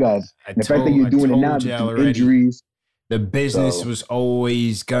young guys. The fact that you're doing it now, injuries. The business was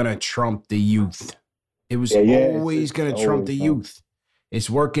always gonna trump the youth. It was always gonna trump the youth. It's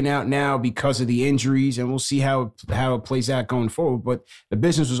working out now because of the injuries, and we'll see how it plays out going forward. But the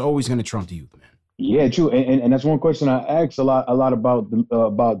business was always gonna trump the youth, man. Yeah, true. And that's one question I ask a lot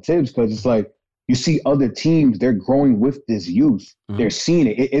about Tibbs, because it's like you see other teams, they're growing with this youth. They're seeing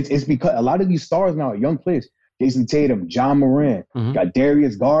it. It's because a lot of these stars now are young players. Jason Tatum, John Moran, got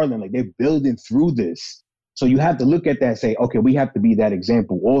Darius Garland. Like they're building through this. So you have to look at that and say, okay, we have to be that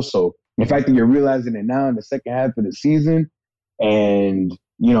example also. The fact that you're realizing it now in the second half of the season, and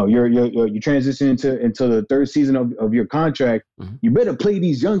you know you're transitioning into the third season of your contract, you better play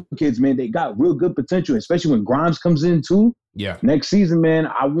these young kids, man. They got real good potential, especially when Grimes comes in too. Yeah. Next season, man,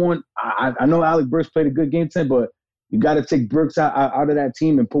 I know Alec Burks played a good game tonight, but you got to take Burks out of that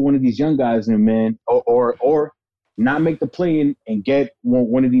team and put one of these young guys in, man, or not make the play and get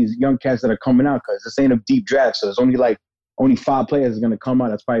one of these young cats that are coming out, because this ain't a deep draft. So there's only 5 players going to come out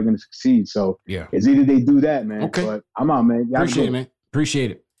that's probably going to succeed. So it's either they do that, man. Okay. But I'm out, man. Appreciate it, man.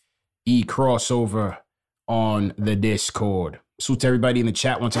 Appreciate it. Crossover on the Discord. Salute to everybody in the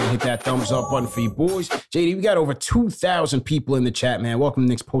chat. Once again, hit that thumbs up button for you boys. JD, we got over 2,000 people in the chat, man. Welcome to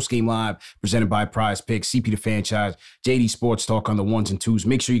the next post-game live presented by Prize Picks, CP the Franchise, JD Sports Talk on the 1s and 2s.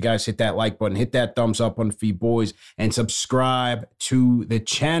 Make sure you guys hit that like button, hit that thumbs up button for you boys, and subscribe to the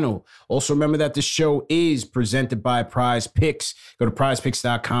channel. Also, remember that the show is presented by Prize Picks. Go to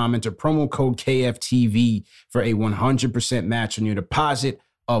prizepicks.com, enter promo code KFTV for a 100% match on your deposit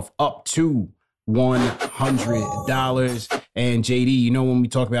of up to $100. And JD, you know, when we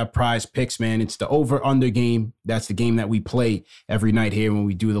talk about Prize Picks, man, it's the over-under game. That's the game that we play every night here when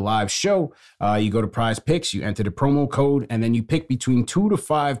we do the live show. You go to Prize Picks, you enter the promo code, and then you pick between 2 to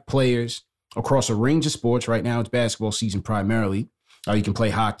 5 players across a range of sports. Right now, it's basketball season primarily. You can play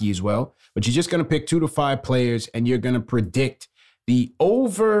hockey as well. But you're just going to pick 2 to 5 players, and you're going to predict the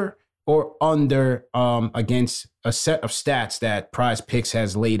over or under against a set of stats that Prize Picks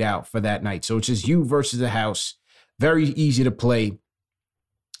has laid out for that night. So it's just you versus the house. Very easy to play.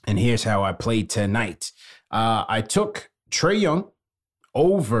 And here's how I played tonight. I took Trae Young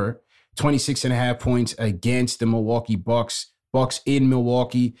over 26.5 points against the Milwaukee Bucks. Bucks in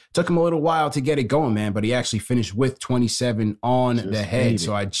Milwaukee. Took him a little while to get it going, man, but he actually finished with 27 on the head.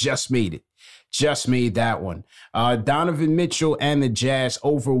 So I just made it. Just made that one. Donovan Mitchell and the Jazz,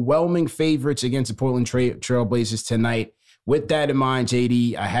 overwhelming favorites against the Portland Trailblazers tonight. With that in mind,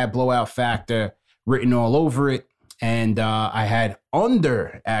 JD, I had blowout factor written all over it. And I had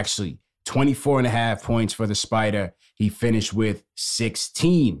under, actually, 24.5 points for the Spider. He finished with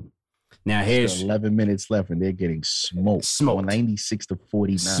 16. Now here's still 11 minutes left, and they're getting smoked. 96 to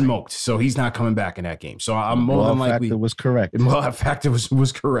 49. Smoked. So he's not coming back in that game. So I'm more than likely. Factor was correct. Blowout factor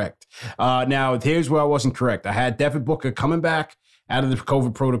was correct. Now here's where I wasn't correct. I had Devin Booker coming back out of the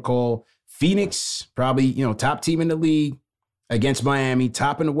COVID protocol. Phoenix, probably top team in the league against Miami.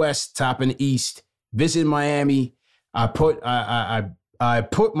 Top in the West, top in the East. Visit Miami. I put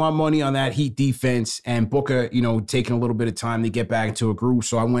my money on that Heat defense, and Booker, taking a little bit of time to get back into a groove.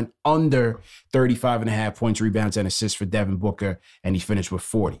 So I went under 35.5 points, rebounds, and assists for Devin Booker, and he finished with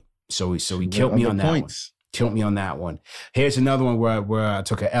 40. So he killed me on that one. Killed me on that one. Here's another one where I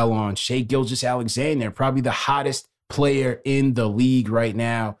took an L on Shai Gilgeous-Alexander, probably the hottest player in the league right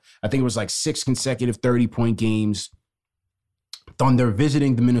now. I think it was like 6 consecutive 30-point games. Thunder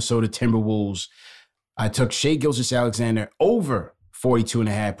visiting the Minnesota Timberwolves. I took Shai Gilgeous-Alexander over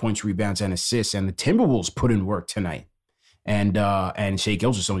 42.5 points, rebounds, and assists. And the Timberwolves put in work tonight. And Shai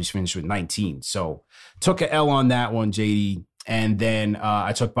Gilgeous only finished with 19. So took an L on that one, JD. And then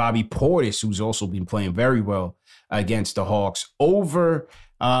I took Bobby Portis, who's also been playing very well against the Hawks, over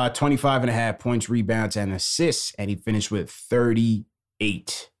 25.5 points, rebounds, and assists, and he finished with 38.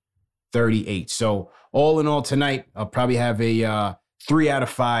 So all in all tonight, I'll probably have a 3 out of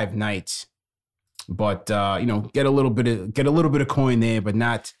 5 nights. But get a little bit of coin there, but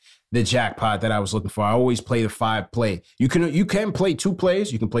not the jackpot that I was looking for. I always play the 5 play. You can play 2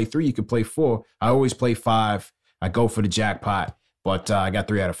 plays, you can play 3, you can play 4. I always play 5. I go for the jackpot, but I got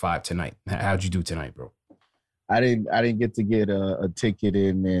 3 out of 5 tonight. How'd you do tonight, bro? I didn't get to get a ticket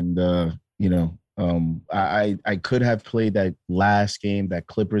in, and I could have played that last game, that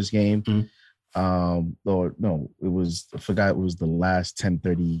Clippers game. Or no, it was, I forgot, it was the last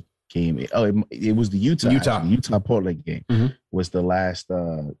 10:30 game. Oh, it was the Utah Portland game was the last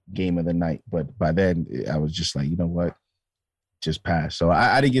game of the night. But by then I was just like, you know what, just pass. So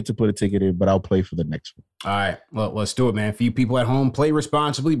I didn't get to put a ticket in, but I'll play for the next one. All right, well, let's do it, man. For you people at home, play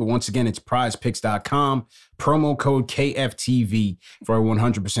responsibly. But once again, it's prizepicks.com. Promo code KFTV for a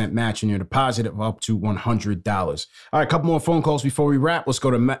 100% match in your deposit of up to $100. All right, a couple more phone calls before we wrap. Let's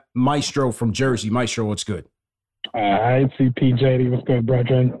go to Maestro from Jersey. Maestro, what's good? Hi, CPJD. What's good,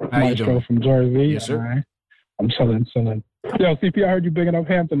 brethren? Maestro from Jersey. Yes, sir. Right. I'm chilling. Yo, CP, I heard you bigging up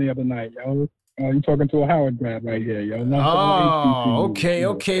Hampton the other night, yo. You talking to a Howard grad right here, yo. Okay.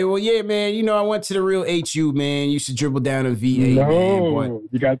 Well, yeah, man. I went to the real HU, man. Used to dribble down in VA, man.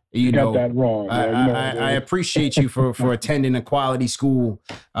 But, you got that wrong. I appreciate you for attending a quality school.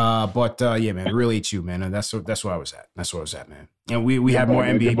 But yeah, man, real HU, man. That's where I was at. That's where I was at, man. And we had more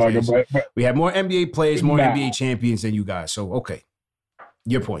NBA players. We had more NBA players, more NBA champions than you guys. So, okay.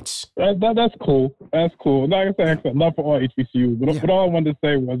 Your points. That's cool. That's cool. Like I said, love for all HBCUs. But all I wanted to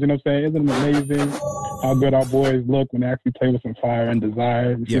say was, you know what I'm saying? Isn't it amazing how good our boys look when they actually play with some fire and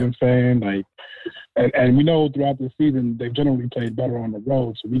desire? You see what I'm saying? Like, and we know throughout the season they've generally played better on the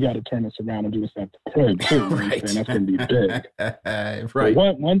road, so we got to turn this around and do this at the crib too. You know what I'm saying? That's going to be big. Right.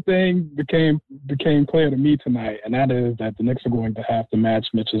 But one thing became clear to me tonight, and that is that the Knicks are going to have to match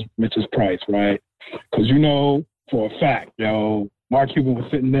Mitch's price, right? Because for a fact, Mark Cuban was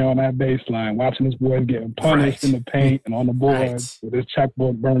sitting there on that baseline watching his boys getting punished in the paint and on the board with his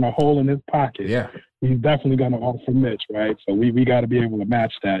checkbook burning a hole in his pocket. Yeah. He's definitely going to offer Mitch, right? So we got to be able to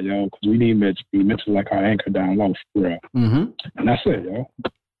match that, because we need Mitch. Mitch is like our anchor down low, for real. And that's it, yo.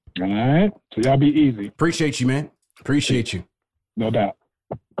 All right? So y'all be easy. Appreciate you, man. Appreciate you. No doubt.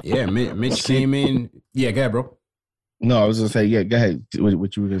 Yeah, Mitch came in. Yeah, go ahead, bro. No, I was going to say, yeah, go ahead.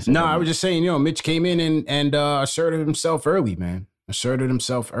 What you were going to say? No, I was just saying, Mitch came in and asserted himself early, man. His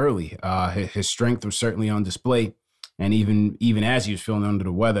strength was certainly on display. And even as he was feeling under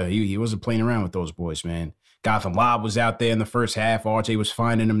the weather, he wasn't playing around with those boys, man. Gotham Lob was out there in the first half. RJ was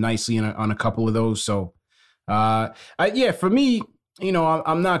finding him nicely on a couple of those. So, for me,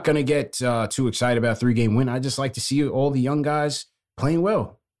 I'm not going to get too excited about a 3-game win. I just like to see all the young guys playing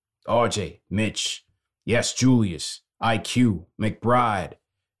well. RJ, Mitch, yes, Julius, IQ, McBride,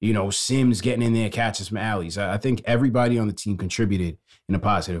 Sims getting in there, catching some alleys. I think everybody on the team contributed in a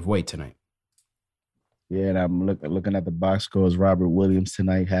positive way tonight. Yeah, and I'm looking at the box scores. Robert Williams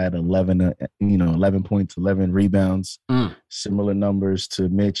tonight had 11 points, 11 rebounds. Similar numbers to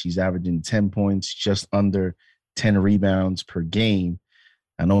Mitch. He's averaging 10 points, just under 10 rebounds per game.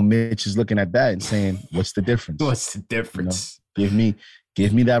 I know Mitch is looking at that and saying, "What's the difference? What's the difference? Give me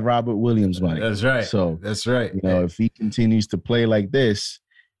that Robert Williams money." That's right. So that's right. If he continues to play like this,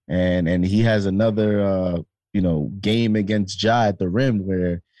 and he has another game against Ja at the rim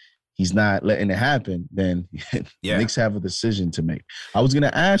where he's not letting it happen, then Knicks have a decision to make. I was going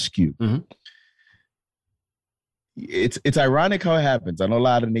to ask you, it's ironic how it happens. I know a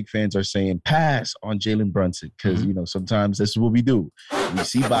lot of Knicks fans are saying pass on Jalen Brunson because, sometimes this is what we do. We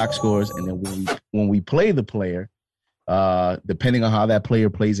see box scores, and then when we play the player, depending on how that player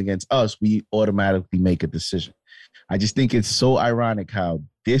plays against us, we automatically make a decision. I just think it's so ironic how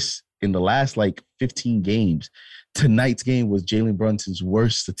in the last 15 games, tonight's game was Jalen Brunson's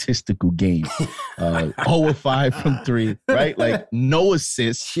worst statistical game. 0-5 from 3, right? No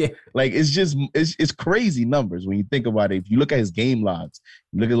assists. Yeah. It's crazy numbers when you think about it. If you look at his game logs,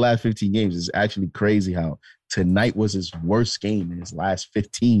 you look at the last 15 games, it's actually crazy how tonight was his worst game in his last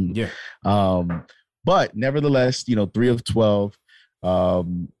 15. Yeah. But nevertheless, 3 of 12.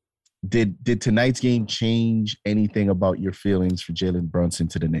 Did tonight's game change anything about your feelings for Jalen Brunson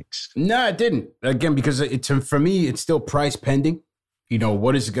to the Knicks? No, it didn't. Again, because for me, it's still price pending.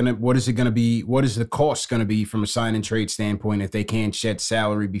 What is the cost gonna be from a sign and trade standpoint if they can't shed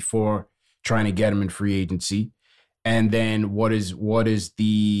salary before trying to get him in free agency? And then what is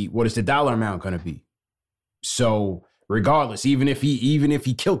the dollar amount gonna be? So regardless, even if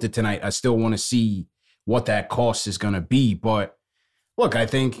he killed it tonight, I still want to see what that cost is gonna be. But look, I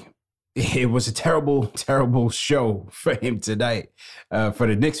think it was a terrible, terrible show for him tonight, for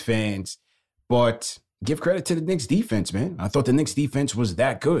the Knicks fans. But give credit to the Knicks defense, man. I thought the Knicks defense was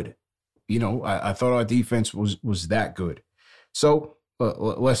that good. You know, I thought our defense was that good. So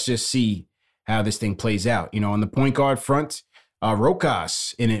let's just see how this thing plays out. You know, on the point guard front,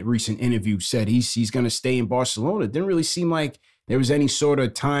 Rokas in a recent interview said he's going to stay in Barcelona. It didn't really seem like there was any sort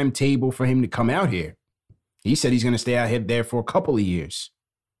of timetable for him to come out here. He said he's going to stay out here there for a couple of years.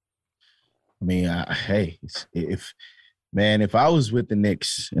 I mean, hey, if I was with the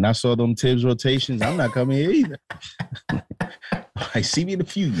Knicks and I saw them Tibbs rotations, I'm not coming here either. I see me in a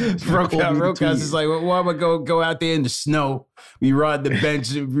few years. Rokas is like, well, why am I go out there in the snow? We ride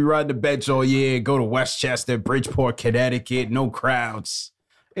the bench all year, go to Westchester, Bridgeport, Connecticut, no crowds.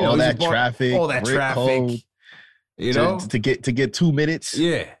 You all know, that traffic. Cold, you know? To get 2 minutes.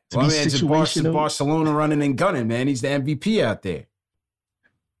 Yeah. Well, I mean, it's Barcelona running and gunning, man. He's the MVP out there.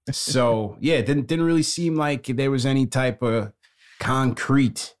 So, yeah, it didn't really seem like there was any type of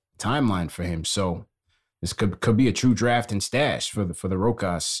concrete timeline for him. So this could be a true draft and stash for the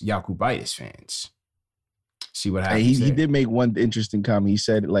Rokas Jokubaitis fans. See what happens. He did make one interesting comment. He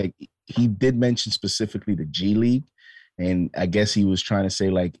said, like, he did mention specifically the G League. And I guess he was trying to say,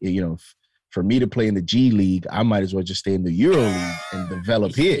 like, you know, for me to play in the G League, I might as well just stay in the Euro League and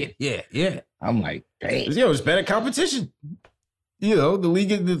develop here. Yeah. I'm like, dang. Yo, it's better competition. You know, the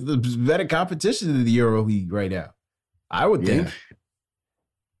league is the better competition than the Euro League right now. I would think.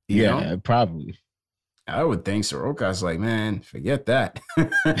 You know? Probably. I would think. Soroka's like, man, forget that.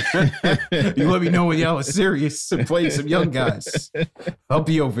 You let me know when y'all are serious and playing some young guys. I'll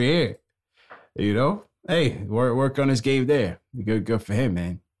be over here. You know? Hey, work on his game there. Good for him,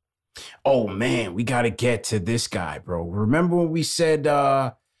 man. Oh, man, we got to get to this guy, bro. Remember when we said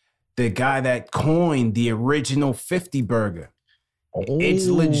the guy that coined the original 50 burger? It's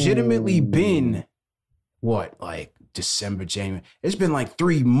legitimately been, what, like December, January? It's been like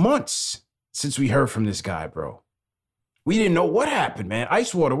 3 months since we heard from this guy, bro. We didn't know what happened, man.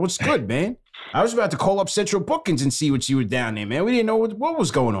 Icewater, what's good, man? I was about to call up Central Bookings and see what you were down there, man. We didn't know what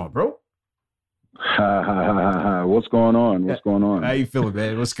was going on, bro. What's going on? How you feeling,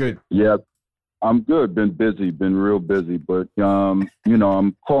 man? What's good? Yeah, I'm good. Been busy, been real busy. But, you know,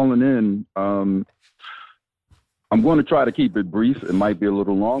 I'm calling in. I'm going to try to keep it brief. It might be a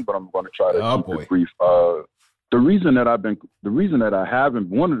little long, but I'm going to try to keep it brief. One of the reasons I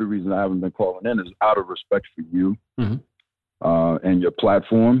haven't been calling in is out of respect for you and your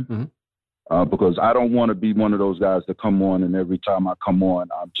platform. Because I don't want to be one of those guys that come on and every time I come on,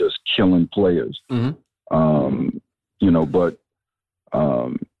 I'm just killing players. You know, but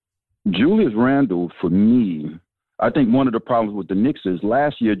Julius Randle, for me, I think one of the problems with the Knicks is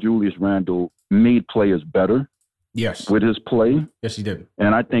last year Julius Randle made players better. Yes. With his play. Yes, he did.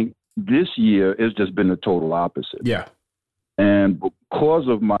 And I think this year it's just been the total opposite. Yeah. And because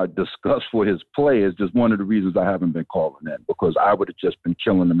of my disgust for his play is just one of the reasons I haven't been calling in, because I would have just been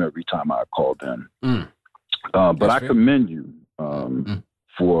killing him every time I called in. But I commend you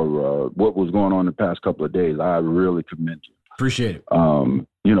for what was going on the past couple of days. I really commend you. Appreciate it.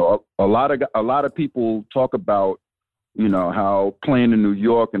 You know, a lot of people talk about, you know, how playing in New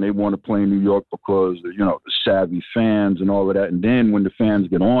York and they want to play in New York because, you know, the savvy fans and all of that. And then when the fans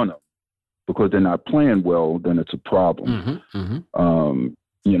get on them because they're not playing well, then it's a problem.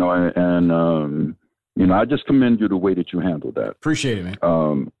 You know, and you know, I just commend you the way that you handled that. Appreciate it,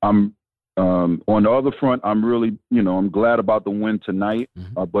 man. I'm on the other front, I'm really, you know, I'm glad about the win tonight,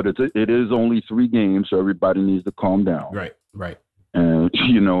 but it is only 3 games, so everybody needs to calm down. Right. And,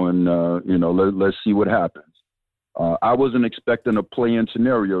 you know, let's see what happens. I wasn't expecting a play-in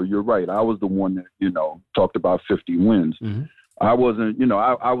scenario. You're right. I was the one that, you know, talked about 50 wins. I wasn't, you know,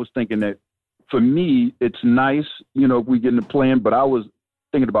 I was thinking that for me, it's nice, you know, if we get in the play-in, but I was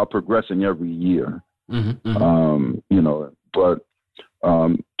thinking about progressing every year. You know, but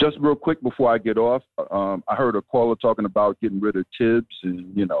just real quick before I get off, I heard a caller talking about getting rid of Tibbs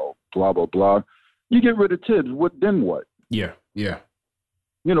and, you know, blah, blah, blah. You get rid of Tibbs, then what? Yeah.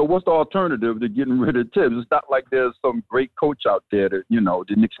 You know, what's the alternative to getting rid of Tibbs? It's not like there's some great coach out there that, you know,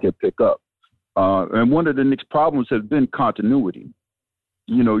 the Knicks can pick up. And one of the Knicks' problems has been continuity.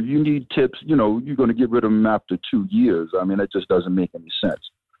 You know, you need Tibbs, you know, you're going to get rid of him after 2 years. I mean, that just doesn't make any sense.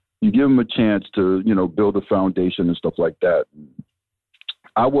 You give him a chance to, you know, build a foundation and stuff like that.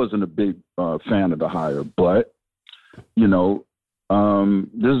 I wasn't a big fan of the hire, but, you know,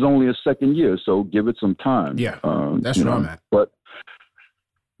 this is only a second year, so give it some time. Yeah, that's where I'm at.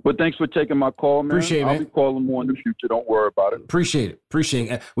 But thanks for taking my call, man. Appreciate it, man. I'll be calling more in the future. Don't worry about it. Appreciate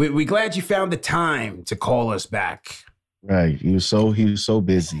it. We're glad you found the time to call us back. Right. He was so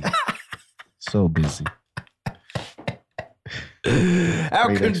busy. So busy. How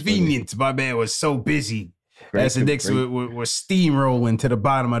convenient my man was so busy as the Knicks were steamrolling to the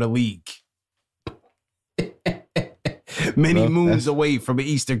bottom of the league. Many moons away from an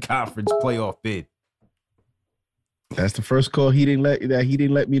Eastern Conference playoff bid. That's the first call he didn't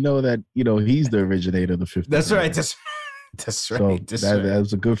let me know that, he's the originator of the 50. That's right. That's right. So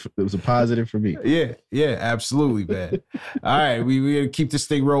that was a positive for me. Yeah, absolutely, man. All right, we gotta keep this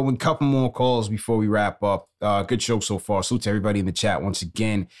thing rolling. Couple more calls before we wrap up. Good show so far. Salute to everybody in the chat once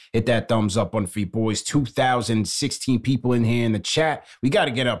again. Hit that thumbs up on Feet Boys. 2,016 people in here in the chat. We got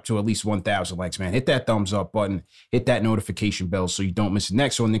to get up to at least 1,000 likes, man. Hit that thumbs up button. Hit that notification bell so you don't miss the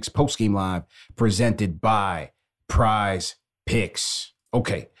next one. Next post-game live presented by Prize Picks.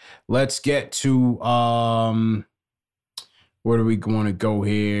 Okay, let's get to where do we want to go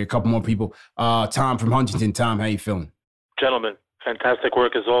here? A couple more people. Tom from Huntington. Tom, how you feeling? Gentlemen, fantastic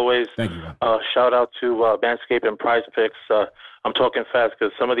work as always. Thank you. Shout out to Manscaped and Prize Picks. I'm talking fast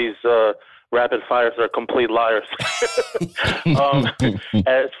because some of these rapid fires are complete liars.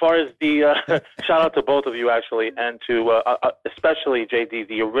 As far as the shout out to both of you actually, and to especially JD,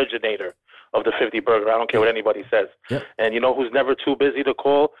 the originator of the 50 burger. I don't care what anybody says. Yep. And you know who's never too busy to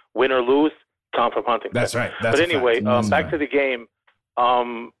call, win or lose? Tom from Huntington. That's right. But anyway, back to the game.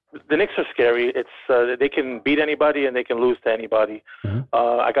 The Knicks are scary. It's they can beat anybody and they can lose to anybody.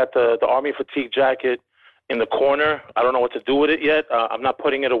 I got the Army fatigue jacket in the corner. I don't know what to do with it yet. I'm not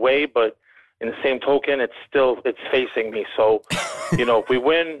putting it away, but in the same token, it's facing me. So, if we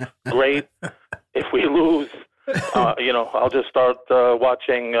win, great. If we lose, I'll just start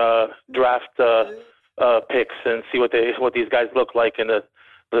watching draft picks and see what these guys look like in the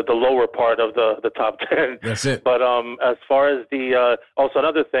lower part of the top 10. That's it. But as far as the also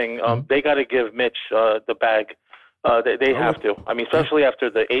another thing, they got to give Mitch the bag. They have to. I mean, especially after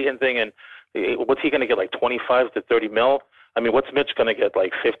the Ayton thing, and what's he going to get, like 25 to 30 mil? I mean, what's Mitch going to get,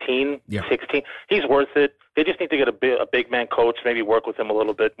 like 15, 16? He's worth it. They just need to get a big man coach, maybe work with him a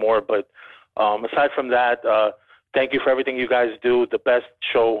little bit more. But aside from that, thank you for everything you guys do. The best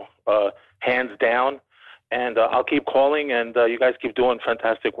show, hands down. And I'll keep calling, and you guys keep doing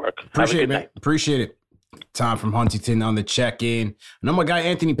fantastic work. Appreciate it, man. Appreciate it. Tom from Huntington on the check-in. I know my guy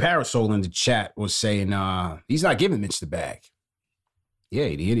Anthony Parasol in the chat was saying he's not giving Mitch the bag. Yeah,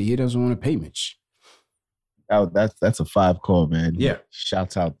 he doesn't want to pay Mitch. Oh, that's a 5 call, man. Yeah.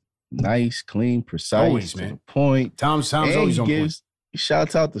 Shouts out nice, clean, precise, always, man. Point. Tom's always on point. He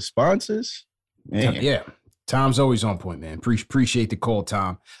shouts out the sponsors. Man. Yeah. Tom's always on point, man. Appreciate the call,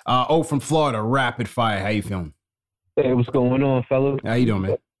 Tom. From Florida, rapid fire. How you feeling? Hey, what's going on, fellas? How you doing,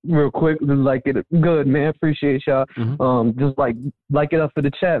 man? Real quick, like it good, man. Appreciate y'all. Just like it up for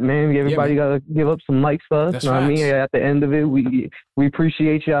the chat, man. Everybody gotta give up some likes for us. That's you know what I mean? At the end of it, we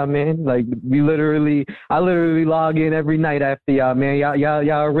appreciate y'all, man. Like I literally log in every night after y'all, man. Y'all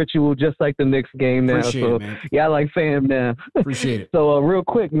a ritual just like the Knicks game now. Appreciate so it, man. y'all like fam now. Appreciate it. So real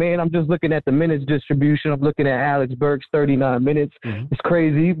quick, man, I'm just looking at the minutes distribution. I'm looking at Alex Burks, 39 minutes. It's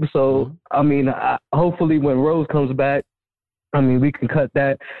crazy. So I mean, hopefully when Rose comes back, I mean, we can cut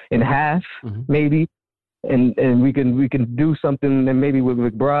that in half, maybe, and we can do something and maybe with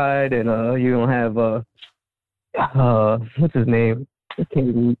McBride, and you don't have what's his name?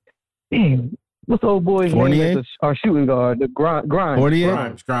 Dang, what's the old boy's name? That's our shooting guard, the Grimes. Grimes. When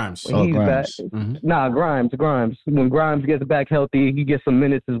he's back. Nah, Grimes. When Grimes gets back healthy, he gets some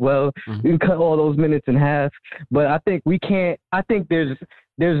minutes as well. We can cut all those minutes in half, but I think we can't. I think there's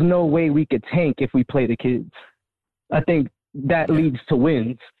no way we could tank if we play the kids. I think that leads to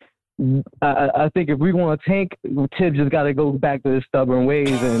wins. I think if we want to tank, Tibbs just got to go back to his stubborn ways,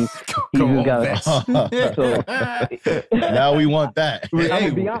 and he just got to. So now we want that. I'm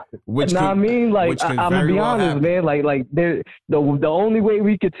gonna be honest. I'm gonna be honest, man. Like the only way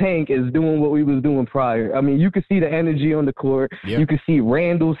we could tank is doing what we was doing prior. I mean, you could see the energy on the court. Yep. You could see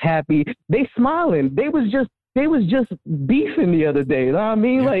Randall's happy. They smiling. They was just beefing the other day. You know what I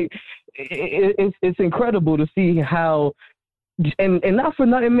mean? Like it's incredible to see how. And not for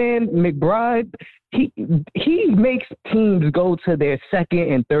nothing, man, McBride, he makes teams go to their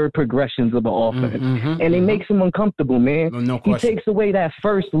second and third progressions of the offense, and it makes them uncomfortable, man. No question. He takes away that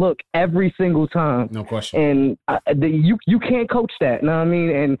first look every single time. No question. And you can't coach that, you know what I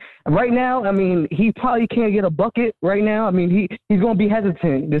mean? And right now, I mean, he probably can't get a bucket right now. I mean, he's going to be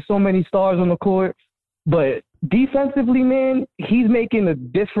hesitant. There's so many stars on the court, but defensively, man, he's making a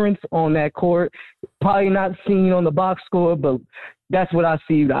difference on that court. Probably not seen on the box score, but that's what I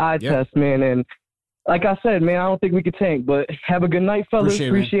see, the eye test, man. And like I said, man, I don't think we could tank, but have a good night, fellas.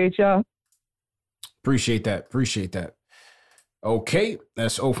 Appreciate y'all. Appreciate that. Okay,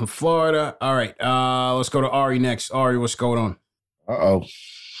 that's O from Florida. All right, let's go to Ari next. Ari, what's going on? Uh-oh.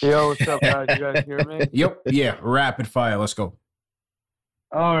 Yo, what's up, guys? You guys hear me? Yep, yeah, rapid fire. Let's go.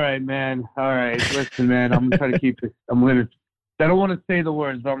 All right, man. All right, listen, man. I'm gonna try to keep this. I don't want to say the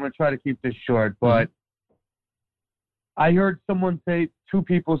words, but I'm gonna try to keep this short. But I heard two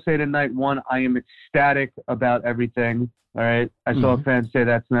people say tonight. One, I am ecstatic about everything. All right. I saw a fan say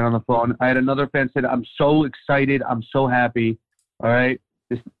that tonight on the phone. I had another fan say that I'm so excited. I'm so happy. All right.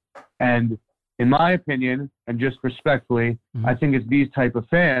 And in my opinion, and just respectfully, I think it's these type of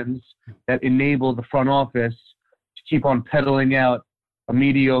fans that enable the front office to keep on peddling out a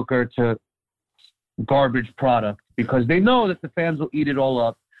mediocre to garbage product, because they know that the fans will eat it all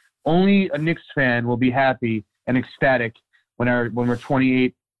up. Only a Knicks fan will be happy and ecstatic when we're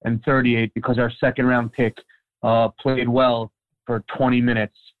 28 and 38 because our second round pick played well for 20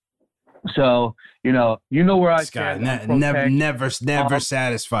 minutes. So, you know where I stand. Never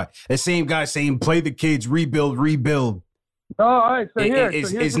satisfied. The same guy saying, play the kids, rebuild. Oh, all right. So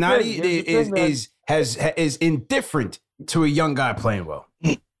is indifferent to a young guy playing well.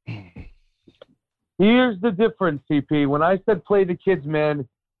 Here's the difference, CP. When I said play the kids, man,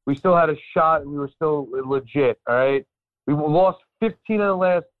 we still had a shot and we were still legit, all right? We lost 15 of the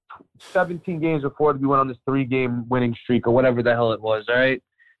last 17 games before we went on this 3-game winning streak or whatever the hell it was, all right?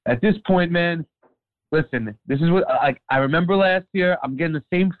 At this point, man, listen, this is what I remember last year. I'm getting the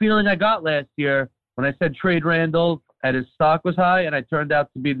same feeling I got last year when I said trade Randall and his stock was high, and I turned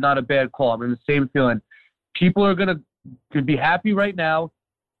out to be not a bad call. I'm in the same feeling. People are going to be happy right now.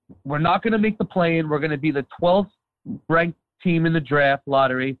 We're not going to make the play-in. We're going to be the 12th ranked team in the draft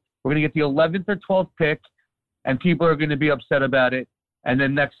lottery. We're going to get the 11th or 12th pick, and people are going to be upset about it. And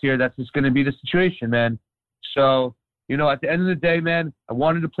then next year, that's just going to be the situation, man. So, at the end of the day, man, I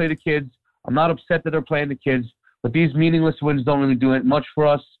wanted to play the kids. I'm not upset that they're playing the kids, but these meaningless wins don't really do it much for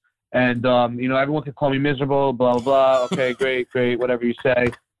us. And, everyone can call me miserable, blah, blah, blah. Okay, great, whatever you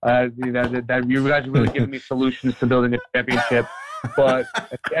say. You guys are really giving me solutions to building a championship. But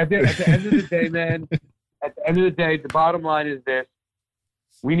at the end of the day, man, the bottom line is this.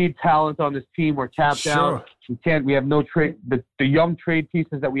 We need talent on this team. We're tapped out. We have no trade. The young trade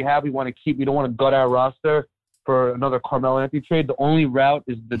pieces that we have, we want to keep. We don't want to gut our roster for another Carmelo Anthony trade. The only route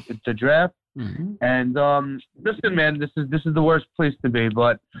is the draft. And listen, man, this is the worst place to be.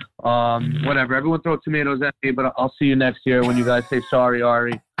 But whatever. Everyone throw tomatoes at me. But I'll see you next year when you guys say sorry,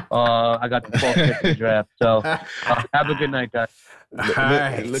 Ari. I got the 12th pick in the draft. So have a good night, guys.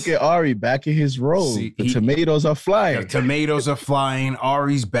 Look at Ari back in his role. The tomatoes are flying. The tomatoes are flying.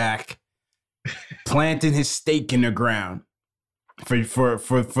 Ari's back, planting his stake in the ground for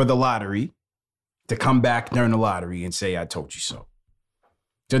the lottery, to come back during the lottery and say, "I told you so."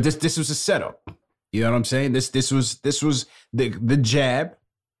 So this was a setup. You know what I'm saying? This was the jab,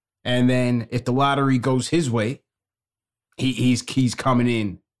 and then if the lottery goes his way, he's coming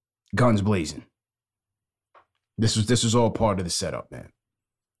in guns blazing. This was all part of the setup, man.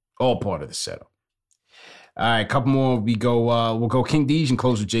 All part of the setup. All right, a couple more. We'll go King Deej and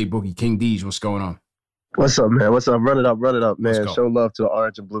close with Jay Boogie. King Deej, what's going on? What's up, man? What's up? Run it up, man. Show love to the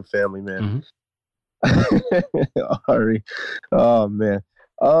Orange and Blue family, man. Ari. Oh, man.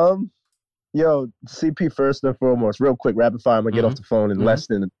 Yo, CP, first and foremost, real quick, rapid fire. I'm going to get off the phone in less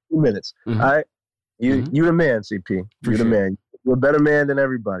than 2 minutes. All right? You the man, CP. You the man. You're a better man than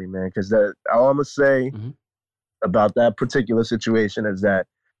everybody, man, because all I'm going to say about that particular situation is that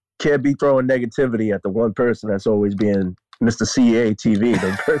can't be throwing negativity at the one person that's always being Mr. CATV.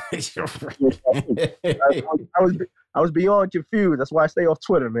 I was beyond confused. That's why I stay off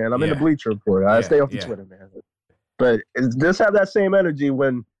Twitter, man. I'm in the Bleacher Report. I stay off the Twitter, man. But just have that same energy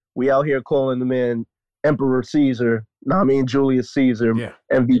when we out here calling the man Emperor Caesar. No, I mean Julius Caesar,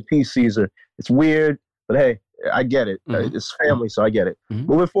 MVP Caesar. It's weird, but hey, I get it. It's family, so I get it.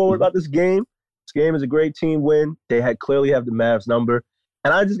 Moving forward about this game is a great team win. They clearly have the Mavs number.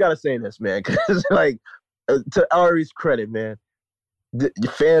 And I just got to say this, man, because to Ari's credit, man, the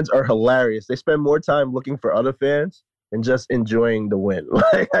fans are hilarious. They spend more time looking for other fans than just enjoying the win.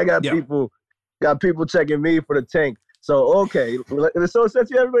 I got people checking me for the tank. So, okay. So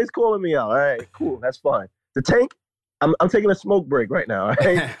since everybody's calling me out, all right, cool. That's fine. The tank, I'm taking a smoke break right now, all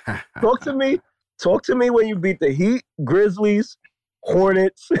right? Talk to me when you beat the Heat, Grizzlies,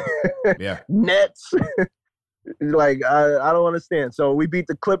 Hornets, Nets. I don't understand. So we beat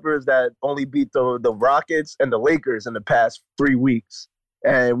the Clippers that only beat the Rockets and the Lakers in the past 3 weeks.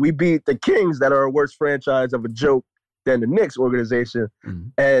 And we beat the Kings that are a worse franchise of a joke than the Knicks organization.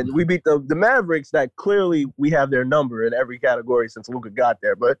 And we beat the Mavericks that clearly we have their number in every category since Luka got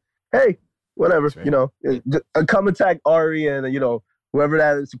there. But hey, whatever. You know, come attack Ari and whoever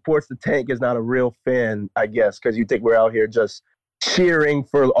that supports the tank is not a real fan, I guess, because you think we're out here just cheering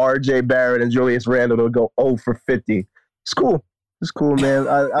for RJ Barrett and Julius Randle to go 0 for 50. It's cool. It's cool, man.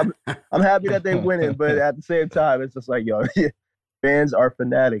 I'm happy that they winning, but at the same time, it's just like, yo, fans are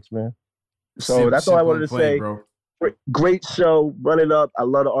fanatics, man. So that's all I wanted to say. Bro. Great show. Run it up. I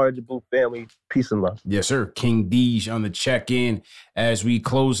love the Orange and Blue family. Peace and love. Yes, sir. King Deej on the check-in. As we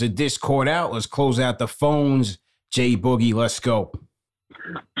close the Discord out, let's close out the phones. J Boogie, let's go.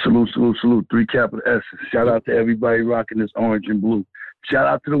 Salute, salute, salute. 3 capital S's. Shout out to everybody rocking this orange and blue. Shout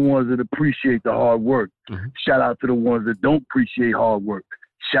out to the ones that appreciate the hard work. Mm-hmm. Shout out to the ones that don't appreciate hard work.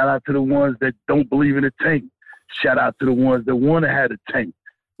 Shout out to the ones that don't believe in a tank. Shout out to the ones that want to have a tank.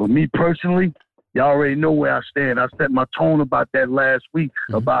 But me personally, y'all already know where I stand. I set my tone about that last week,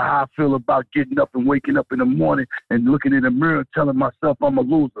 about how I feel about getting up and waking up in the morning and looking in the mirror, telling myself I'm a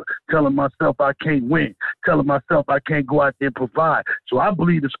loser, telling myself I can't win, telling myself I can't go out there and provide. So I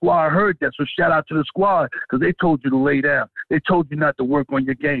believe the squad heard that. So shout out to the squad, because they told you to lay down. They told you not to work on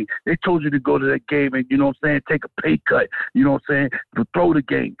your game. They told you to go to that game and, take a pay cut, to throw the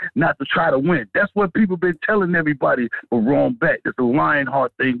game, not to try to win. That's what people been telling everybody, but wrong bet. It's a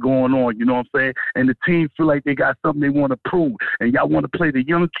Lionheart thing going on, and the team feel like they got something they want to prove. And y'all want to play the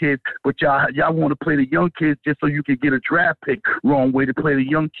young kids, but y'all want to play the young kids just so you can get a draft pick. Wrong way to play the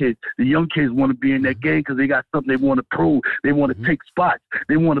young kids. The young kids want to be in that game because they got something they want to prove. They want to take spots.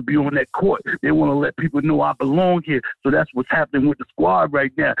 They want to be on that court. They want to let people know I belong here. So that's what's happening with the squad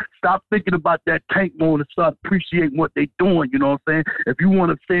right now. Stop thinking about that tank mode and start appreciating what they're doing, you know what I'm saying? If you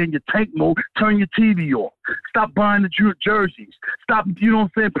want to stay in your tank mode, turn your TV off. Stop buying the jerseys. Stop,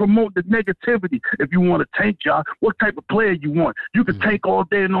 promote the negativity. If you want to tank, y'all, what type of player you want? You can tank all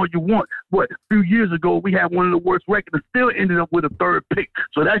day and all you want. What, a few years ago, we had one of the worst records and still ended up with a 3rd pick.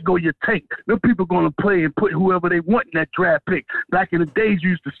 So that go your tank. Them people going to play and put whoever they want in that draft pick. Back in the days, you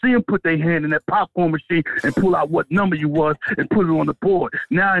used to see them put their hand in that popcorn machine and pull out what number you was and put it on the board.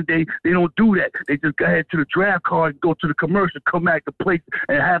 Nowadays, they don't do that. They just go ahead to the draft card, go to the commercial, come back to place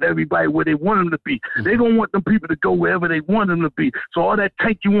and have everybody where they want them to be. They don't want them people to go wherever they want them to be. So all that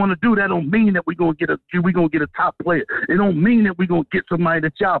tank you want to do, that don't mean that we're going to get a top player. It don't mean that we're going to get somebody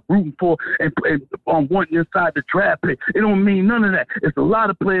that y'all rooting for and wanting inside the draft pick. It don't mean none of that. It's a lot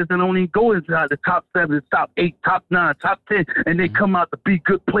of players that don't even go inside the top 7, top 8, top 9, top 10, and they come out to be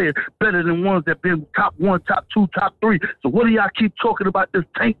good players, better than ones that been top 1, top 2, top 3. So what do y'all keep talking about this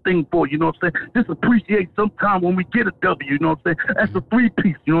tank thing for? You know what I'm saying? Just appreciate sometime when we get a W, you know what I'm saying? That's a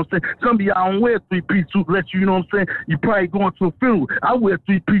 3-piece, you know what I'm saying? Some of y'all don't wear 3-piece suit unless you know what I'm saying? You probably going to a funeral. I wear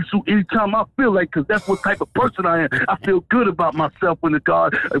 3-piece suit anytime I feel like, because that's what type of person I am. I feel good about myself when the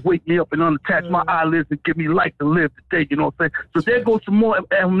God wake me up and unattach my eyelids and give me life to live today, you know what I'm saying? So there goes some more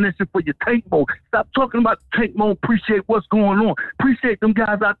ammunition for your tank mode. Stop talking about the tank mode. Appreciate what's going on. Appreciate them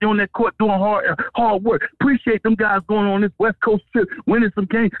guys out there on that court doing hard work. Appreciate them guys going on this West Coast trip, winning some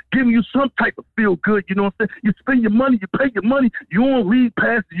games, giving you some type of feel good, you know what I'm saying? You spend your money, you pay your money, you on league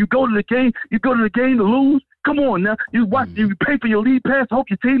pass, you go to the game to lose. Come on now. You pay for your lead pass, hope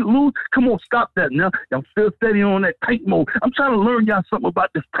your team lose. Come on, stop that now. I'm still steady on that tank mode. I'm trying to learn y'all something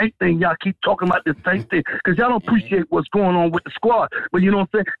about this tank thing. Y'all keep talking about this tank thing because y'all don't appreciate what's going on with the squad. But you know what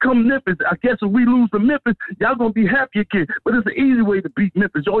I'm saying? Come Memphis, I guess if we lose to Memphis, y'all going to be happy again. But it's an easy way to beat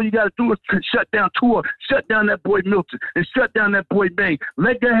Memphis. All you got to do is shut down Tua, shut down that boy Milton, and shut down that boy Bang.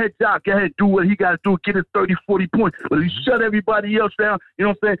 Let go ahead, Jock, go ahead, do what he got to do, get his 30, 40 points. But if you shut everybody else down, you know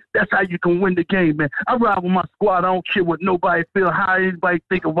what I'm saying? That's how you can win the game, man. I ride with my squad. I don't care what nobody feel, how anybody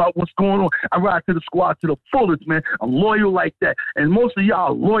think about what's going on. I ride to the squad to the fullest, man. I'm loyal like that. And most of y'all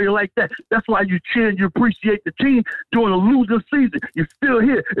are loyal like that. That's why you cheer and you appreciate the team during a losing season. You're still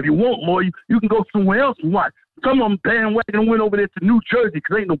here. If you want loyal, you can go somewhere else and watch. Some of them bandwagon and went over there to New Jersey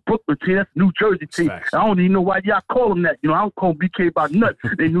because ain't no Brooklyn team. That's New Jersey team. I don't even know why y'all call them that. I don't call them BK about nothing.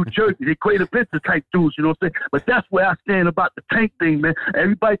 They New Jersey. They great adventure type dudes, you know what I'm saying? But that's where I stand about the tank thing, man.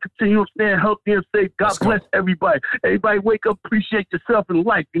 Everybody continue to stand healthy and safe. God bless everybody. Everybody wake up, appreciate yourself in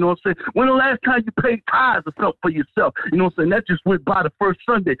life, you know what I'm saying? When the last time you paid tithes or something for yourself? You know what I'm saying? That just went by the first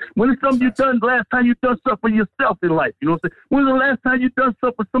Sunday. When is something you done last time you done something for yourself in life? You know what I'm saying? When is the last time you done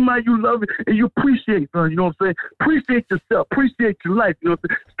something for somebody you love and you appreciate, you know what I'm saying? saying? Appreciate yourself. Appreciate your life. You know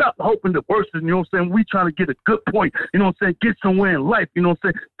what I'm saying? Stop hoping the worst. You know what I'm saying? We trying to get a good point. You know what I'm saying? Get somewhere in life. You know what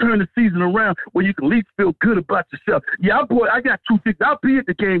I'm saying? Turn the season around where you can at least feel good about yourself. Yeah, I got 2 seats. I'll be at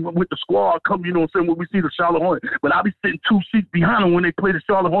the game with the squad come, you know what I'm saying, when we see the Charlotte Hornets. But I'll be sitting 2 seats behind them when they play the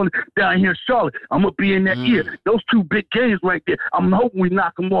Charlotte Hornets down here in Charlotte. I'm going to be in that ear. Those 2 big games right there, I'm hoping we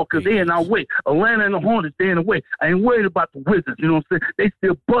knock them off because they're in our way. Atlanta and the Hornets, they're in the way. I ain't worried about the Wizards, you know what I'm saying? They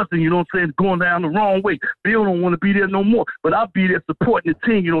still buzzing, you know what I'm saying, going down the wrong way. Bill don't want to be there no more, but I'll be there supporting the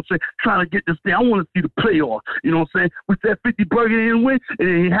team, you know what I'm saying, trying to get this thing. I want to see the playoffs, you know what I'm saying? We said 50 burger didn't win, and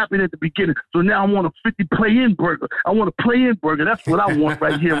it ain't happened at the beginning. So now I want a 50 play-in burger. I want a play-in burger. That's what I want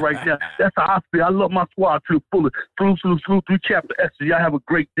right here, right now. That's how I feel. I love my squad to the fullest. Salute, 3 chapter S. Y'all have a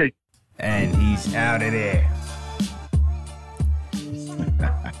great day. And he's out of there.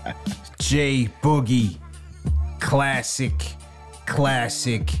 J Boogie. Classic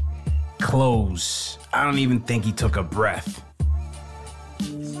close. I don't even think he took a breath.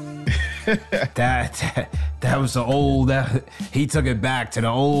 That was the old. He took it back to the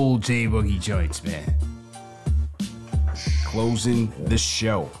old J Boogie joints, man. Closing the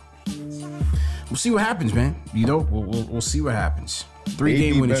show. We'll see what happens, man. You know, we'll see what happens.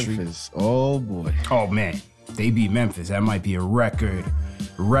 3-game winning streak. Oh boy. Oh man, they beat Memphis. That might be a record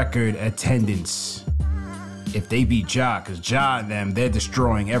attendance. If they beat Ja, because Ja and them, they're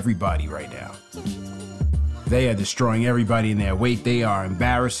destroying everybody right now. They are destroying everybody in their weight. They are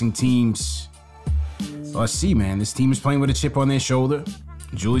embarrassing teams. Let's see, man. This team is playing with a chip on their shoulder.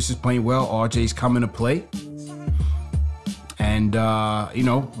 Julius is playing well. RJ's coming to play. And, you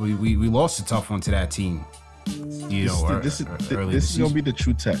know, we lost a tough one to that team. You know, this is going to be the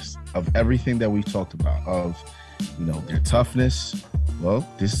true test of everything that we've talked about. Of, you know, their toughness. Well,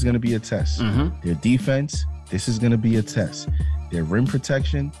 this is going to be a test. Mm-hmm. Their defense. This is going to be a test. Their rim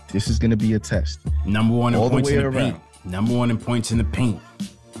protection, this is going to be a test. Number 1 in points in the paint. Number 1 in points in the paint.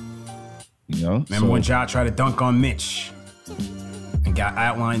 You know? Remember when Ja tried to dunk on Mitch and got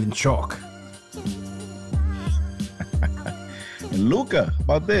outlined in chalk? And Luka,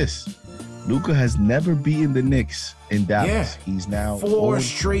 about this. Luka has never beaten the Knicks in Dallas. Yeah. He's now 4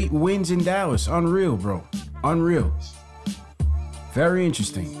 straight wins in Dallas. Unreal, bro. Unreal. Very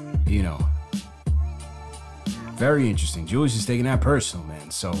interesting, you know. Very interesting. Julius is taking that personal, man.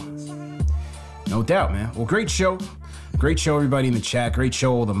 So, no doubt, man. Well, great show. Great show, everybody in the chat. Great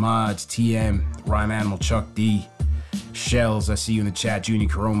show, all the mods. TM, Rhyme Animal, Chuck D, Shells. I see you in the chat. Junior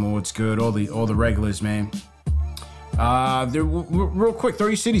Caroma, what's good? All the regulars, man. Real quick, throw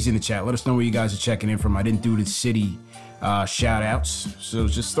your cities in the chat. Let us know where you guys are checking in from. I didn't do the city shout outs. So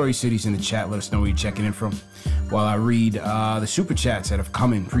just throw your cities in the chat. Let us know where you're checking in from while I read the super chats that have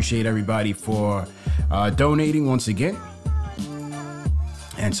come in. Appreciate everybody for donating once again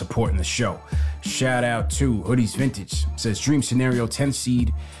and supporting the show. Shout out to Hoodies Vintage. Says dream scenario 10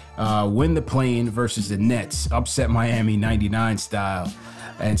 seed win the play-in versus the Nets, upset Miami 99 style,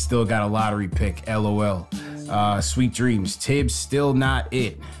 and still got a lottery pick. LOL. Sweet dreams. Tibbs still not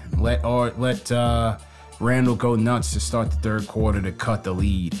it. Let Randall go nuts to start the third quarter to cut the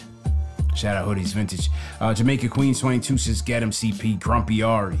lead. Shout out Hoodies Vintage. Jamaica Queens 22 says get him CP. Grumpy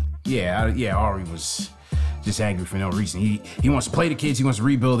Ari. Yeah, Ari was just angry for no reason. He wants to play the kids, he wants to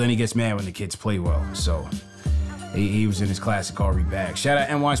rebuild, and he gets mad when the kids play well. So he was in his classic Ari bag. Shout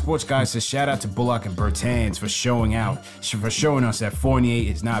out NY Sports Guy says shout out to Bullock and Bertans for showing us that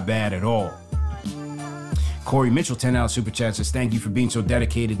Fournier is not bad at all. Corey Mitchell, $10 super chat says thank you for being so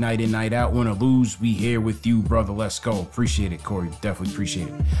dedicated night in, night out. Win or lose, we here with you, brother. Let's go. Appreciate it, Corey. Definitely appreciate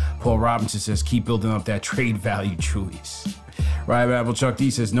it. Paul Robinson says keep building up that trade value, Julius. Ryan Apple Chuck D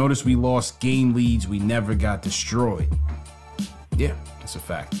says notice we lost game leads, we never got destroyed. Yeah, that's a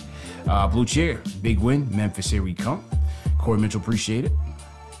fact. Blue Chair, big win. Memphis, here we come. Corey Mitchell, appreciate it.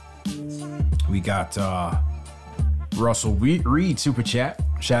 We got Russell Reed super chat.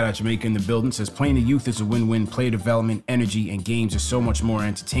 Shout out Jamaica in the building. Says playing the youth is a win-win. Player development, energy, and games are so much more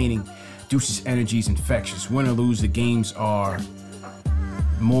entertaining. Deuce's energy is infectious. Win or lose, the games are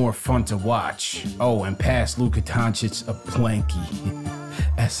more fun to watch. Oh, and pass Luka Doncic a planky.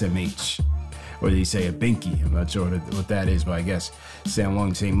 SMH. Or did he say a binky? I'm not sure what that is, but I guess sound along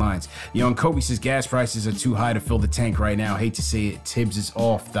the same lines. Young Kobe says gas prices are too high to fill the tank right now. Hate to say it, Tibbs is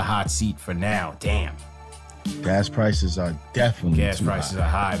off the hot seat for now. Damn. Gas prices are definitely gas prices are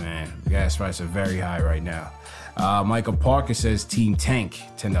high, man. Gas prices are very high right now. Michael Parker says Team Tank.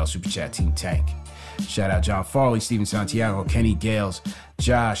 $10 super chat, Team Tank. Shout out John Farley, Steven Santiago, Kenny Gales.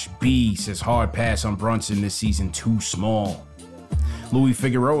 Josh B says hard pass on Brunson this season, too small. Louis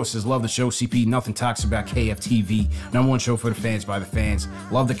Figueroa says, love the show, CP. Nothing toxic about KFTV. #1 show for the fans by the fans.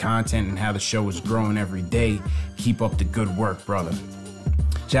 Love the content and how the show is growing every day. Keep up the good work, brother.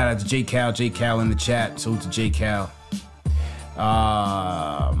 Shout out to J Cal in the chat. Salute to J Cal.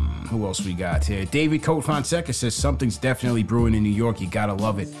 Who else we got here? David Cote Fonseca says, something's definitely brewing in New York. You gotta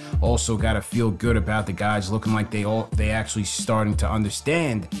love it. Also gotta feel good about the guys looking like they actually starting to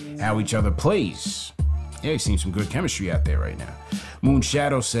understand how each other plays. Yeah, he's seen some good chemistry out there right now. Moon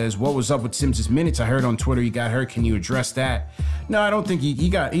Shadow says, what was up with Sims' minutes? I heard on Twitter he got hurt. Can you address that? No, I don't think he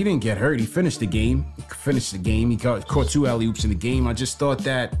didn't get hurt. He finished the game. He caught 2 alley-oops in the game. I just thought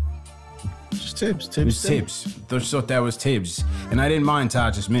that just Tibbs. Just thought that was Tibbs. And I didn't mind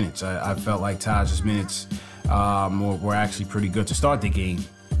Taj's minutes. I felt like Taj's minutes were actually pretty good to start the game.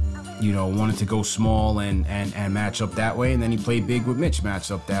 You know, wanted to go small and match up that way, and then he played big with Mitch,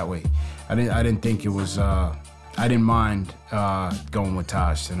 matched up that way. I didn't think it was I didn't mind going with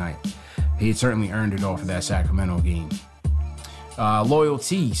Taj tonight. He had certainly earned it off of that Sacramento game.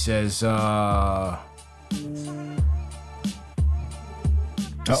 Loyalty says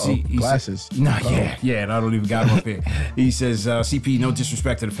glasses. Yeah, and I don't even got him up here. He says, CP, no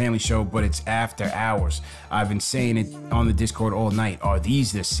disrespect to the family show, but it's after hours. I've been saying it on the Discord all night. Are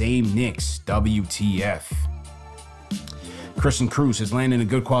these the same Knicks? WTF. Christian Cruz says, landing a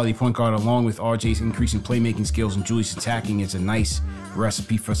good quality point guard along with RJ's increasing playmaking skills and Julius attacking is a nice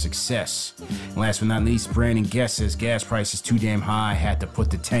recipe for success. And last but not least, Brandon Guest says, gas price is too damn high, had to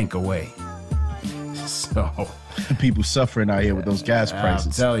put the tank away. So people suffering out here with those gas prices.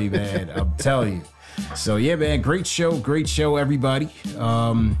 I'm telling you, man. I'm telling you. So yeah, man, great show, everybody.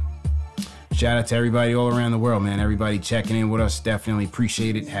 Shout out to everybody all around the world, man. Everybody checking in with us, definitely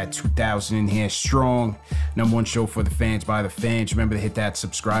appreciate it. Had 2,000 in here strong. #1 show for the fans by the fans. Remember to hit that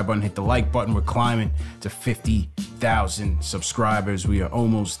subscribe button, hit the like button. We're climbing to 50,000 subscribers. We are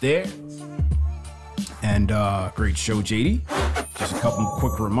almost there. And great show, JD. Just a couple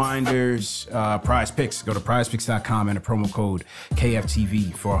quick reminders. Prize Picks. Go to prizepicks.com and a promo code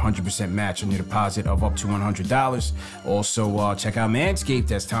KFTV for a 100% match on your deposit of up to $100. Also, check out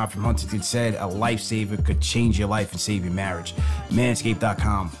Manscaped. As Tom from Huntington said, a lifesaver could change your life and save your marriage.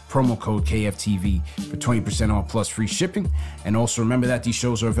 Manscaped.com, promo code KFTV for 20% off plus free shipping. And also remember that these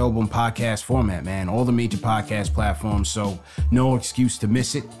shows are available in podcast format, man. All the major podcast platforms, so no excuse to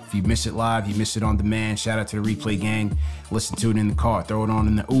miss it. If you miss it live, you miss it on demand. Shout out to the Replay Gang. Listen to it in the car, throw it on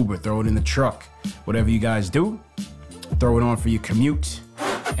in the Uber, throw it in the truck. Whatever you guys do, throw it on for your commute.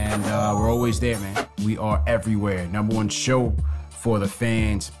 And we're always there, man. We are everywhere. #1 show for the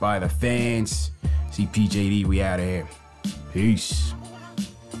fans, by the fans. CPJD, we out of here. Peace.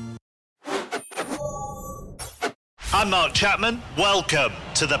 I'm Mark Chapman. Welcome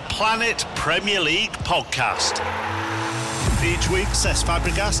to the Planet Premier League podcast. Each week, Cesc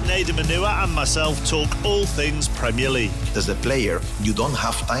Fabregas, Nader Manua and myself talk all things Premier League. As a player, you don't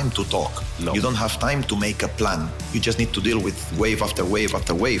have time to talk. No. You don't have time to make a plan. You just need to deal with wave after wave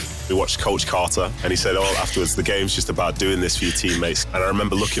after wave. We watched Coach Carter and he said, afterwards, the game's just about doing this for your teammates. And I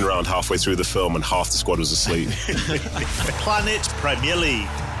remember looking around halfway through the film and half the squad was asleep. Planet Premier League.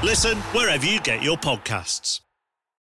 Listen wherever you get your podcasts.